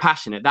long as you're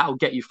passionate, that will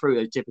get you through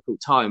those difficult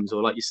times,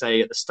 or like you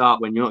say at the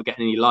start, when you're not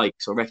getting any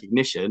likes or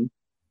recognition,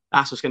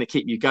 that's what's going to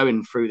keep you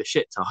going through the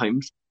shit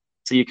times.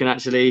 So you can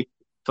actually,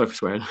 sorry for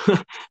swearing,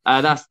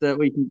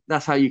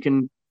 that's how you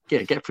can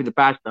get through the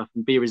bad stuff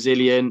and be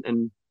resilient.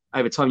 And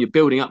over time, you're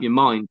building up your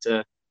mind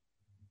to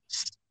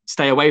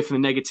stay away from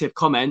the negative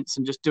comments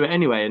and just do it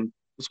anyway. And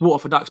it's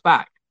water for ducks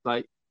back.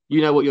 Like,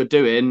 you know what you're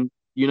doing,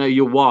 you know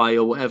your why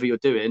or whatever you're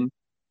doing.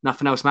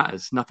 Nothing else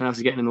matters. Nothing else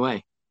is getting in the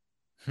way.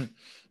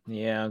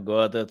 Yeah,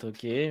 got it.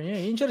 Okay,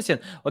 yeah, interesting.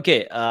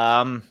 Okay,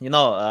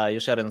 you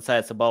share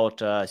insights about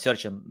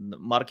searching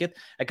market.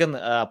 I can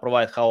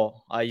provide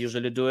how I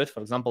usually do it.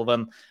 For example,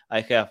 when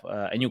I have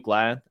a new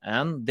client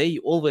and they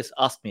always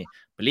ask me,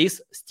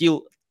 please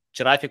steal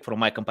traffic from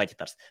my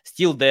competitors,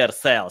 steal their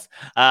sales.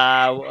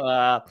 And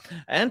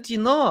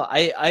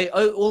I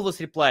always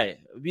reply,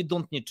 we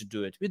don't need to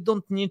do it. We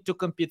don't need to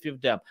compete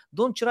with them.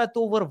 Don't try to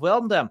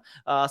overwhelm them.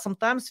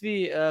 Sometimes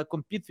we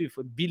compete with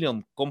a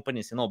billion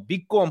companies,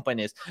 big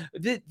companies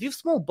with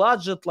small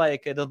budget,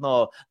 like, I don't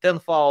know,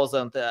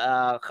 10,000.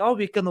 How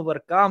we can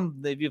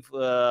overcome with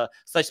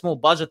such small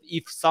budget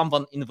if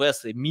someone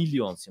invests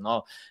millions,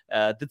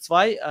 that's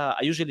why I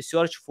usually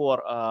search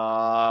for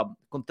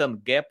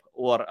content gap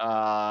or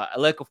a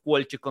lack of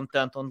quality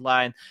content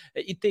online.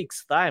 It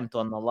takes time to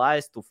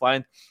analyze, to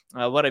find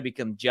where we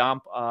can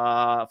jump.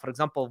 For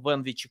example,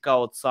 when we check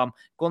out some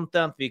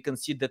content, we can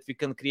see that we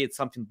can create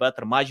something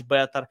better, much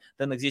better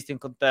than existing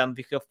content.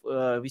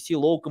 We see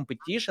low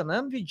competition,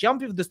 and we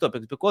jump with this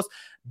topic because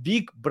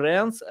big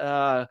brands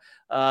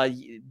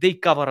they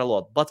cover a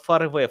lot, but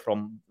far away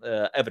from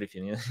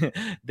everything.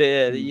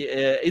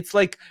 It's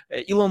like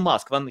Elon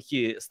Musk when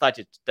he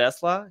started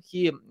Tesla.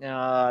 He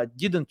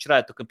didn't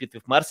try to compete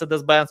with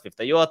Mercedes-Benz, with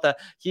Toyota.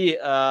 He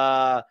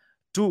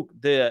took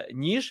the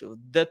niche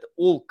that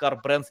all car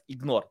brands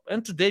ignore.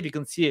 And today we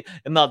can see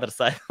another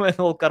side when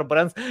all car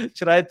brands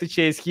try to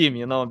chase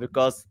him,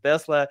 because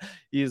Tesla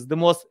is the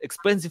most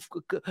expensive.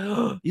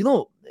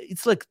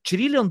 It's like $1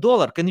 trillion.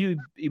 Can you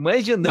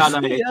imagine?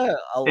 No,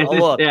 a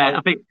lot.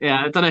 Yeah,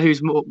 I don't know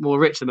who's more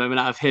rich at the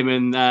moment out of him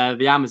and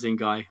the Amazon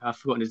guy. I've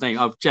forgotten his name.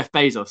 Jeff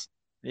Bezos.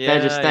 Yeah,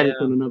 they're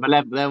on another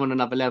level. They're on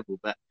another level.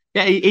 But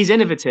yeah, he's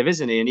innovative,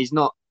 isn't he? And he's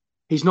not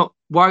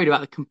worried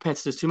about the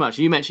competitors too much.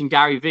 You mentioned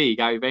Gary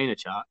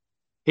Vaynerchuk.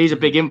 He's a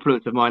big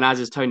influence of mine, as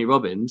is Tony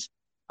Robbins,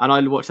 and I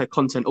watch their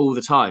content all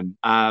the time.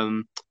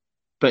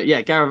 But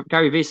yeah,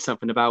 Gary Vee says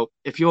something about,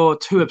 if you're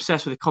too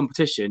obsessed with the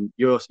competition,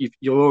 you've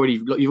already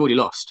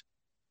lost,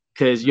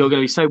 because you're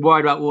going to be so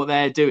worried about what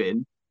they're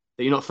doing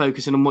that you're not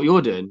focusing on what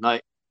you're doing.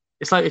 Like,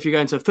 it's like if you're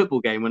going to a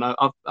football game. When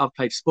I've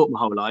played sport my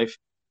whole life,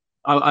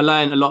 I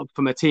learned a lot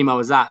from a team I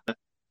was at.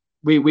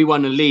 We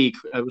won a league,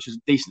 which was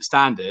a decent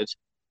standard.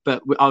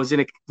 But I was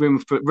in a room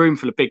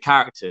full of big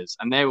characters,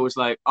 and they was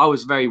like, I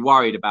was very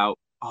worried about,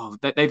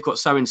 they've got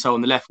so and so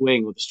on the left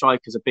wing, or the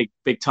striker's a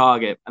big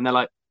target, and they're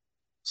like,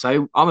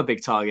 so I'm a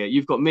big target.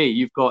 You've got me,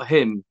 you've got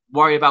him.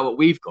 Worry about what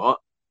we've got.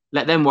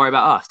 Let them worry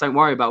about us. Don't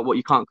worry about what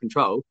you can't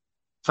control.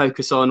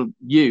 Focus on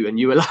you and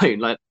you alone.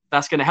 Like,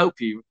 that's going to help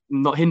you,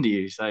 not hinder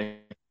you. So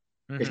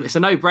it's a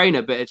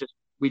no-brainer, but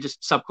we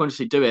just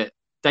subconsciously do it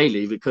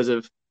daily because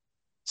of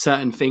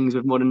certain things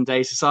with modern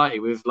day society,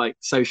 with like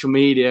social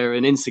media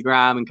and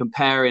Instagram and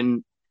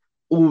comparing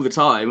all the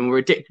time, and we're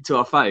addicted to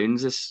our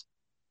phones. It's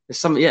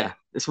the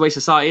way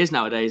society is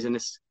nowadays, and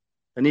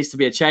there needs to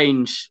be a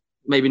change.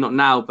 Maybe not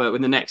now, but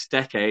in the next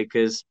decade,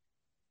 because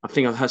I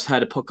think I've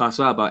heard a podcast as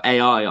well about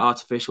AI,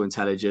 artificial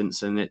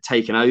intelligence, and it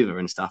taking over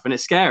and stuff, and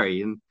it's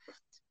scary, and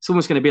it's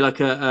almost going to be like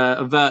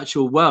a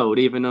virtual world,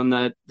 even on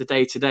the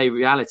day-to-day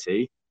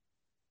reality.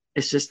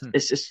 It's just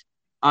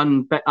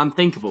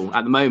unthinkable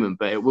at the moment,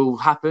 but it will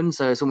happen.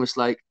 So it's almost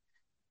like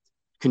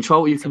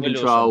control what you can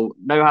control,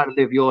 know how to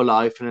live your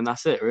life, and then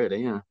that's it,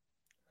 really. Yeah,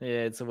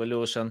 it's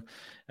evolution.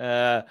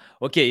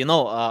 Okay,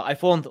 I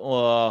found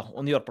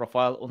on your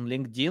profile on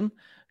LinkedIn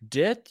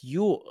that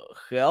you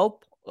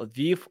help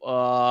with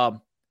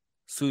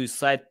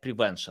suicide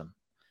prevention.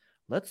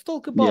 let's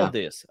talk about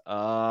this.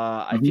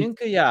 I think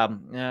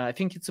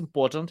it's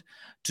important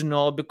to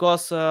know,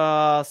 because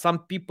some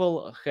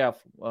people have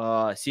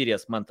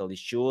serious mental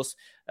issues.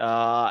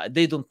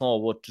 They don't know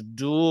what to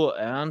do,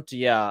 and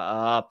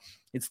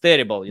it's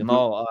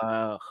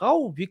terrible.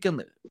 How we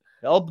can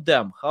help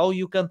them, how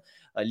you can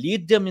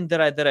lead them in the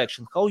right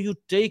direction, how you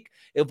take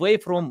away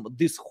from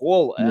this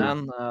hole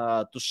and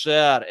to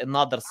share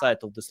another side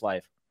of this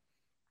life.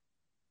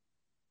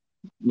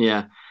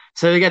 Yeah.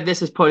 So again,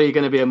 this is probably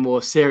going to be a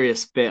more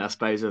serious bit, I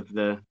suppose, of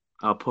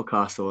our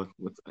podcast or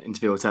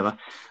interview or whatever.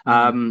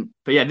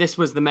 But yeah, this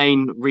was the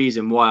main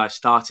reason why I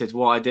started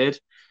what I did.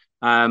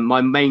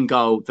 My main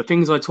goal, the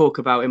things I talk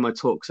about in my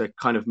talks, are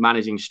kind of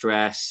managing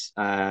stress,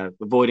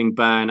 avoiding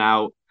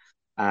burnout,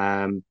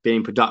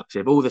 being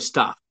productive, all the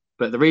stuff.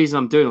 But the reason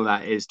I'm doing all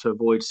that is to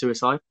avoid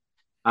suicide.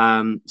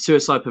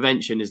 Suicide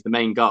prevention is the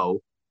main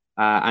goal.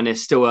 And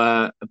it's still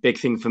a big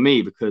thing for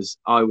me, because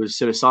I was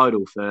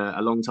suicidal for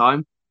a long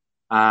time.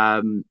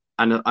 And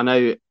I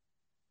know,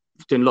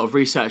 doing a lot of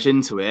research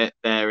into it,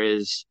 there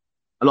is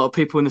a lot of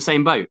people in the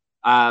same boat.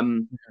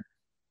 And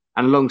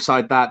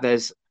alongside that,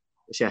 it's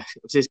a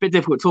bit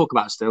difficult to talk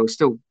about still. It's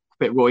still a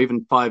bit raw,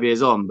 even 5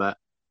 years on. But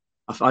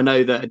I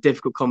know that a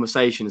difficult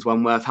conversation is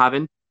one worth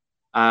having.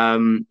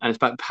 And it's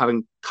about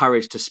having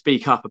courage to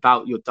speak up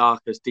about your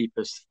darkest,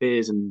 deepest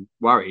fears and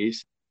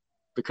worries,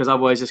 because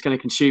otherwise it's going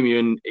to consume you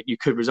and you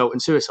could result in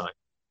suicide.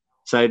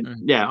 So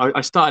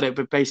I started it,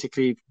 but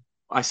basically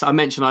I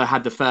mentioned I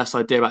had the first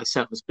idea about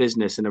setting this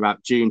business in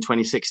about June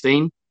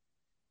 2016.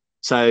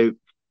 So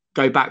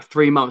go back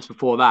 3 months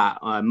before that,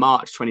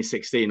 March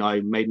 2016, I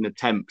made an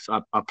attempt.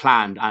 I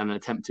planned and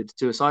attempted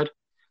suicide.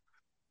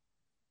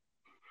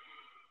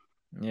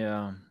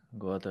 Yeah,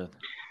 got it.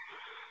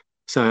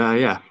 So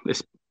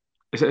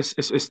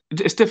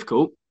it's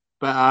difficult,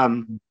 but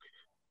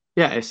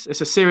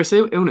it's a serious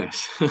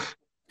illness.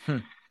 So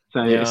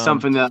it's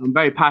something that I'm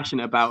very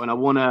passionate about, and I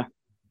want to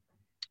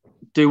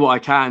do what I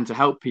can to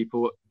help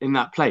people in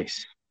that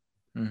place.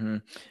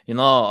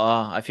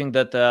 I think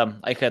that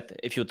I had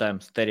a few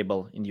times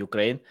terrible in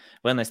Ukraine.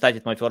 When I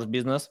started my first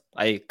business,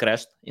 I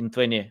crashed in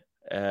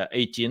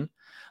 2018.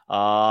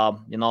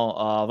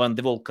 When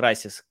the world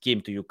crisis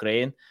came to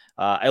Ukraine,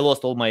 I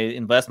lost all my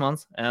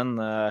investments and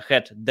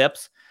had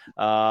debts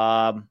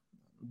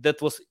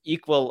that was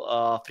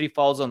equal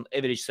 3,000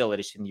 average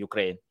salaries in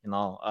Ukraine.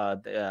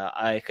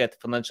 I had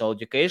financial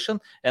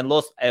education and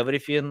lost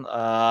everything.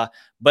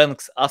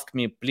 Banks asked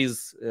me,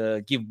 please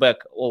give back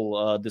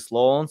all these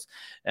loans.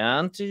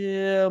 And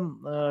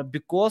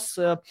because,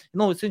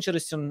 it's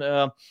interesting,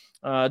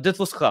 that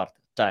was hard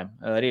time,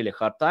 really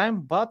hard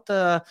time. But,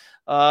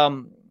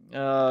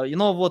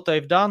 what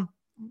I've done?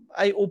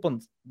 I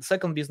opened the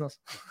second business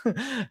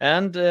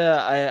and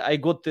I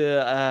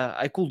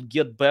could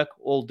get back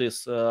all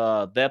these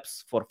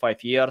debts for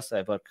 5 years.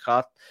 I worked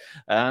hard,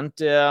 and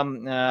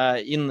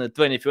in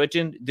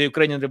 2013 the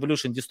Ukrainian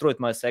revolution destroyed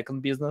my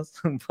second business.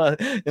 But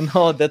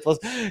that was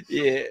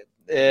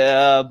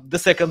the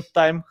second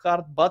time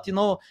hard. But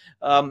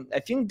I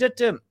think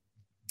that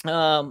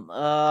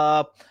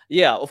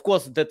of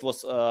course that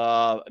was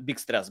big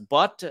stress,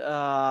 but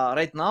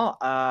right now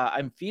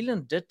I'm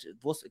feeling that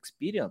it was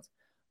experience,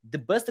 the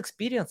best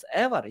experience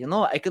ever.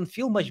 I can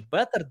feel much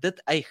better that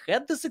I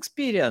had this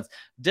experience,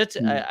 that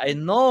I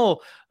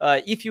know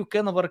if you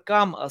can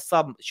overcome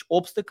some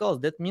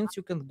obstacles, that means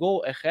you can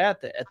go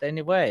ahead at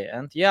any way.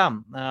 And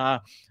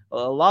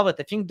love it.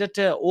 I think that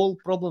all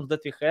problems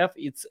that we have,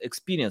 it's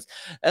experience.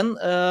 And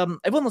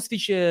I want to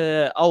switch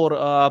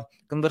our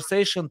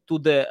conversation to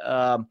the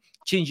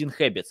changing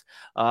habits.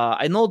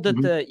 I know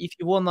that if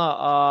you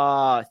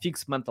wanna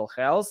fix mental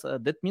health,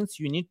 that means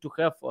you need to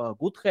have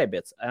good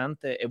habits and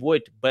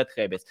avoid bad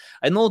habits.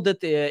 I know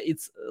that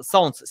it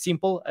sounds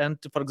simple, and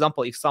for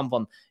example, if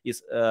someone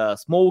is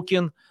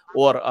smoking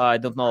or I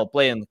don't know,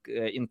 playing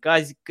in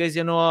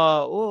casino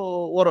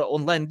or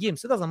online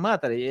games, it doesn't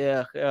matter,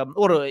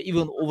 or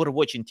even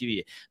overwatching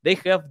TV, they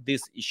have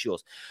these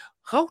issues.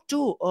 How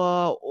to,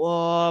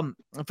 for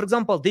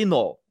example, they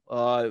know.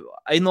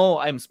 I know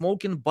I'm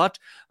smoking, but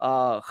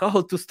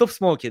how to stop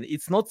smoking?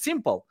 It's not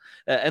simple.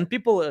 And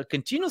people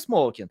continue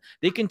smoking.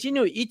 They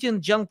continue eating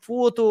junk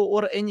food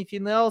or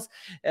anything else.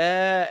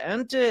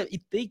 And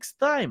it takes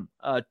time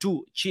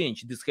to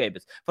change these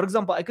habits. For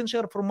example, I can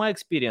share from my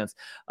experience.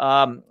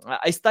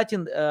 I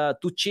started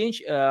to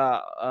change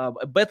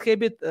a bad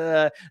habit.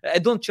 I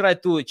don't try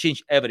to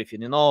change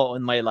everything, in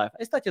my life.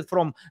 I started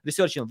from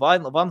researching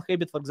one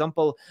habit. For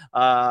example,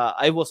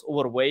 I was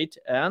overweight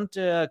and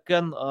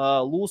can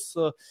lose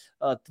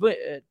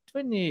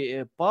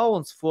 20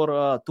 pounds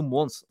for 2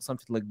 months,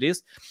 something like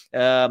this.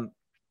 And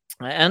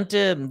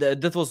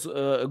that was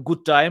a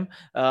good time.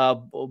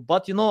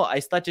 But I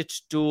started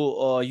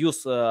to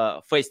use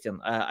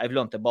fasting. I've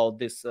learned about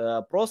this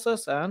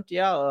process, and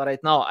right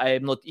now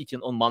I'm not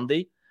eating on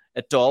Monday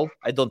at all.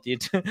 I don't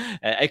eat.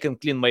 I can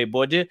clean my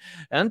body.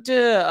 And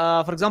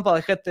for example,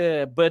 I had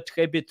a bad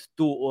habit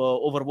to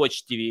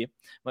overwatch TV.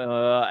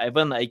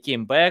 When I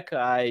came back,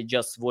 I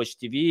just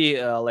watched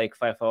TV like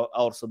 5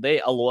 hours a day,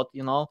 a lot,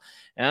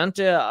 and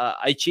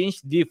I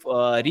changed with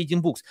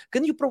reading books.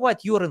 Can you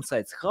provide your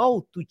insights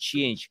how to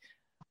change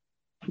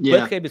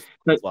bad habits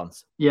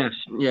once? Yes,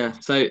 yeah.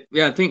 So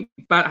yeah, I think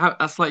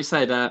that's like you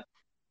said.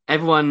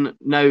 Everyone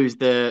knows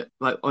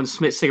like on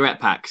Smith cigarette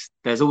packs,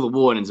 there's all the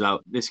warnings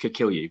about this could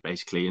kill you,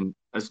 basically, and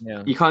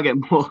you can't get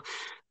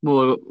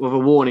more of a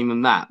warning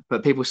than that.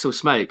 But people still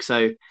smoke,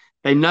 so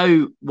they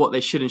know what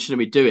they should and shouldn't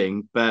be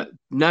doing. But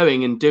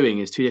knowing and doing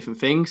is two different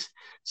things.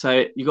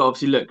 So you got to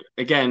obviously look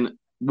again.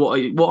 What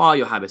are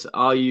your habits?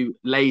 Are you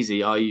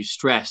lazy? Are you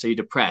stressed? Are you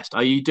depressed?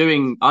 Are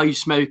you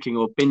smoking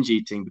or binge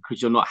eating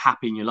because you're not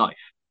happy in your life?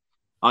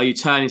 Are you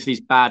turning to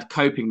these bad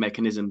coping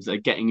mechanisms that are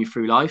getting you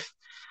through life?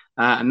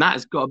 And that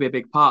has got to be a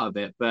big part of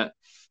it. But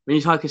when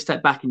you take a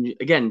step back and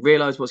again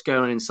realize what's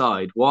going on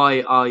inside,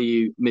 why are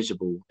you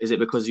miserable? Is it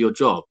because of your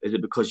job? Is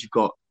it because you've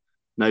got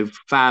no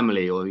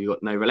family or you've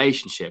got no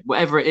relationship?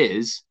 Whatever it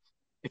is,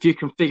 if you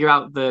can figure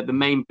out the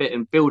main bit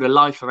and build a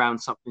life around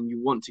something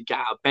you want to get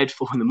out of bed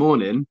for in the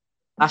morning,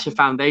 that's your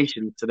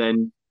foundation to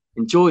then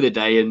enjoy the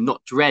day and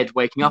not dread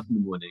waking up in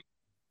the morning.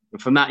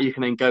 And from that, you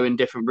can then go in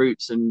different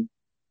routes and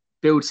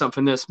build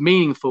something that's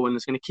meaningful and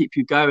that's going to keep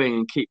you going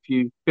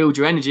and build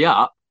your energy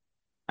up.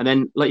 And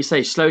then, like you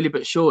say, slowly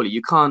but surely,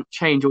 you can't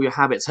change all your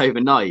habits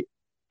overnight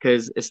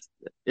because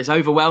it's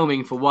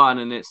overwhelming for one,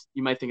 and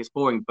you may think it's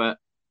boring, but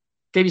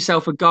give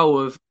yourself a goal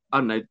of, I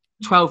don't know,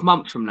 12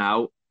 months from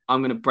now, I'm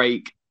going to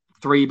break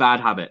 3 bad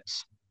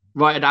habits.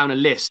 Write down a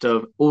list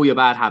of all your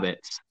bad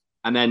habits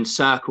and then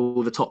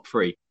circle the top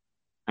 3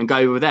 and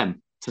go with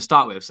them to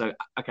start with. So,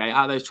 okay,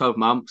 out of those 12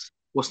 months,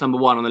 what's number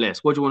 1 on the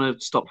list? What do you want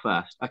to stop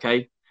first?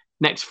 Okay,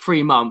 next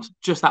 3 months,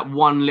 just that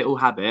one little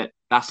habit,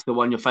 that's the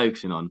one you're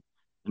focusing on.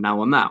 And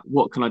now on that,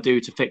 what can I do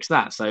to fix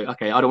that? So,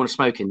 okay, I don't want to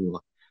smoke anymore.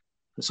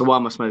 So why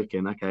am I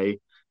smoking? Okay,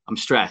 I'm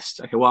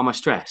stressed. Okay, why am I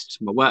stressed?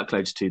 My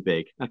workload's too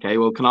big. Okay,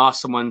 well, can I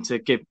ask someone to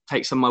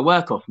take some of my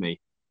work off me?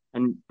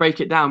 And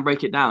break it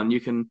down. You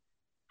can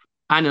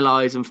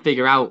analyze and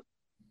figure out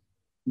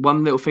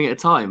one little thing at a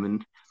time.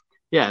 And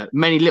yeah,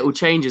 many little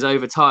changes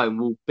over time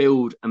will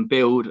build.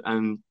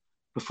 And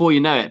before you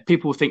know it,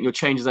 people think your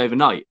changes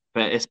overnight.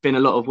 But it's been a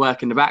lot of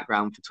work in the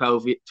background for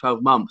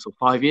 12 months or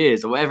 5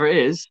 years or whatever it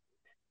is.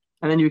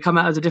 And then you come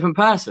out as a different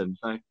person.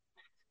 So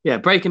yeah,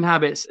 breaking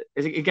habits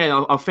is, again,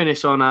 I'll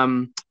finish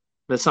on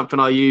there's something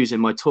I use in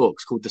my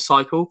talks called the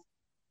cycle.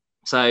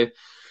 So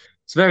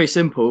it's very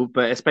simple,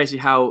 but it's basically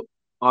how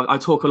I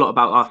talk a lot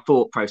about our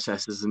thought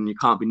processes, and you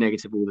can't be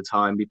negative all the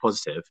time, be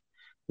positive.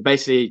 But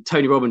basically,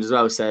 Tony Robbins as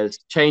well says,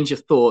 change your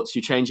thoughts,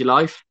 you change your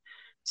life.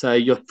 So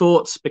your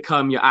thoughts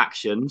become your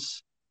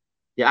actions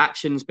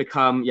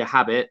become your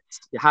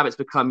habits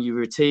become your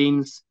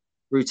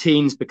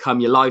routines become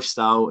your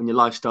lifestyle, and your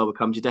lifestyle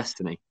becomes your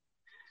destiny.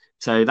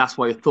 So that's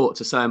why your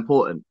thoughts are so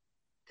important,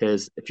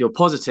 because if you're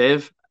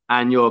positive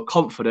and you're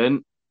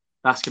confident,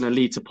 that's going to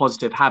lead to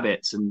positive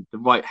habits and the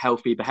right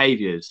healthy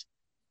behaviors,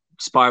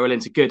 spiral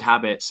into good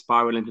habits,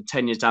 spiral into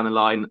 10 years down the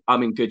line.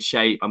 I'm in good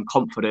shape. I'm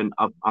confident.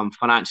 I'm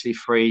financially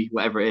free,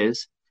 whatever it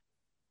is,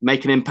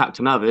 make an impact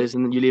on others,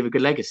 and then you leave a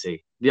good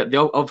legacy.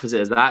 The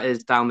opposite of that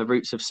is down the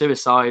routes of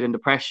suicide and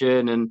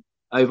depression and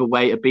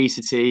overweight,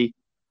 obesity,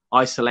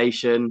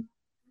 isolation.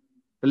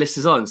 The list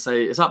is on. So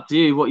it's up to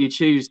you what you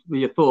choose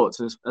with your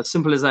thoughts. As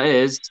simple as that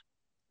is,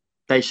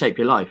 they shape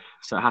your life.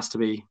 So it has to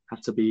be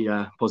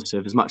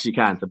positive as much as you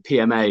can. The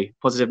PMA,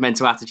 positive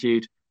mental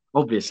attitude,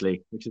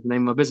 obviously, which is the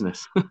name of my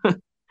business.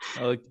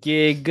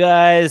 Okay,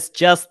 guys,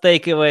 just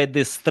take away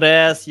the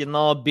stress,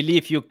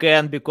 believe you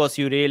can, because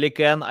you really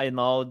can. I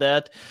know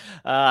that.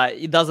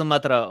 It doesn't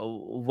matter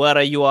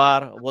where you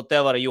are,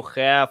 whatever you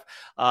have.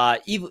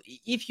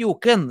 If you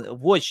can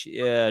watch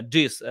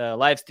this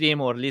live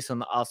stream or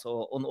listen us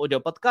on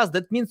audio podcast,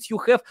 that means you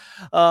have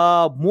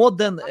more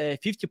than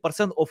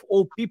 50% of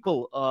all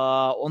people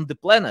on the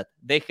planet.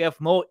 They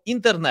have no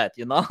internet,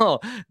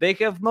 they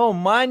have no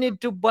money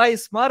to buy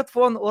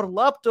smartphone or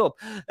laptop.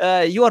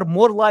 You are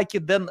more lucky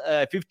than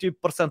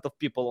 50% of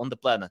people on the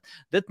planet.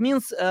 That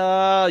means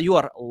you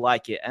are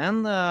lucky,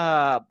 and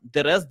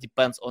the rest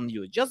depends on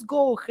you. Just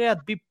go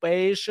ahead, be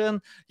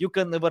patient. You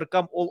can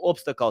overcome all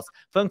obstacles.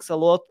 Thanks a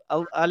lot,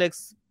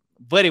 Alex.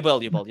 Very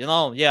valuable,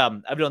 Yeah,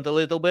 I've learned a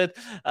little bit.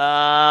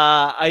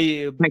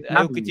 I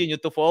will continue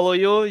to follow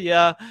you.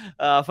 Yeah,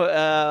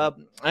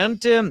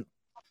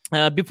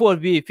 before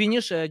we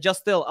finish,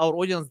 just tell our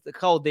audience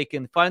how they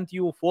can find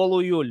you, follow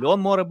you,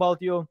 learn more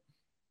about you.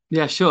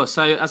 Yeah, sure.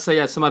 So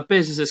so my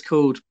business is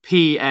called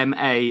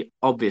PMA,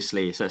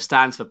 obviously. So it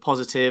stands for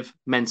Positive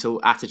Mental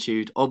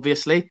Attitude,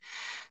 obviously.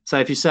 So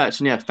if you search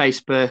on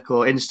Facebook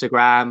or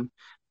Instagram,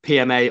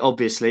 PMA,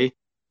 obviously,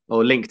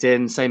 or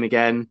LinkedIn, same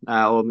again.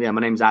 My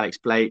name's Alex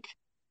Blake.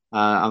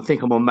 I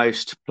think I'm on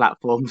most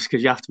platforms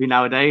because you have to be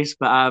nowadays.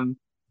 But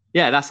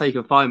that's how you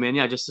can find me.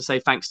 And just to say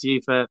thanks to you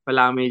for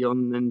allowing me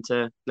on and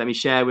to let me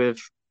share with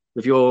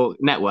with your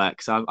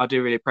network. So I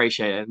do really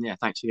appreciate it. And yeah,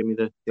 thanks for giving me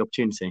the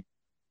opportunity.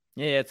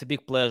 Yeah, it's a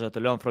big pleasure to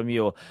learn from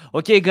you.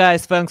 Okay,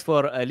 guys, thanks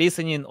for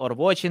listening or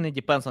watching. It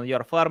depends on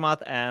your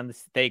format, and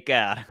take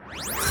care.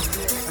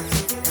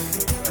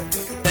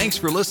 Thanks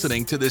for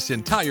listening to this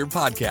entire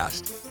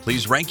podcast.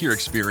 Please rank your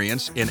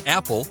experience in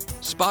Apple,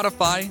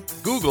 Spotify,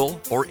 Google,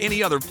 or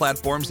any other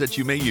platforms that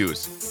you may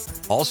use.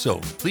 Also,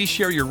 please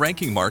share your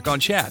ranking mark on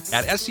chat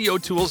at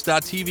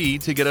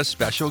SEOtools.tv to get a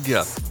special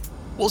gift.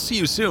 We'll see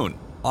you soon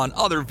on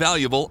other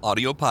valuable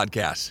audio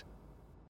podcasts.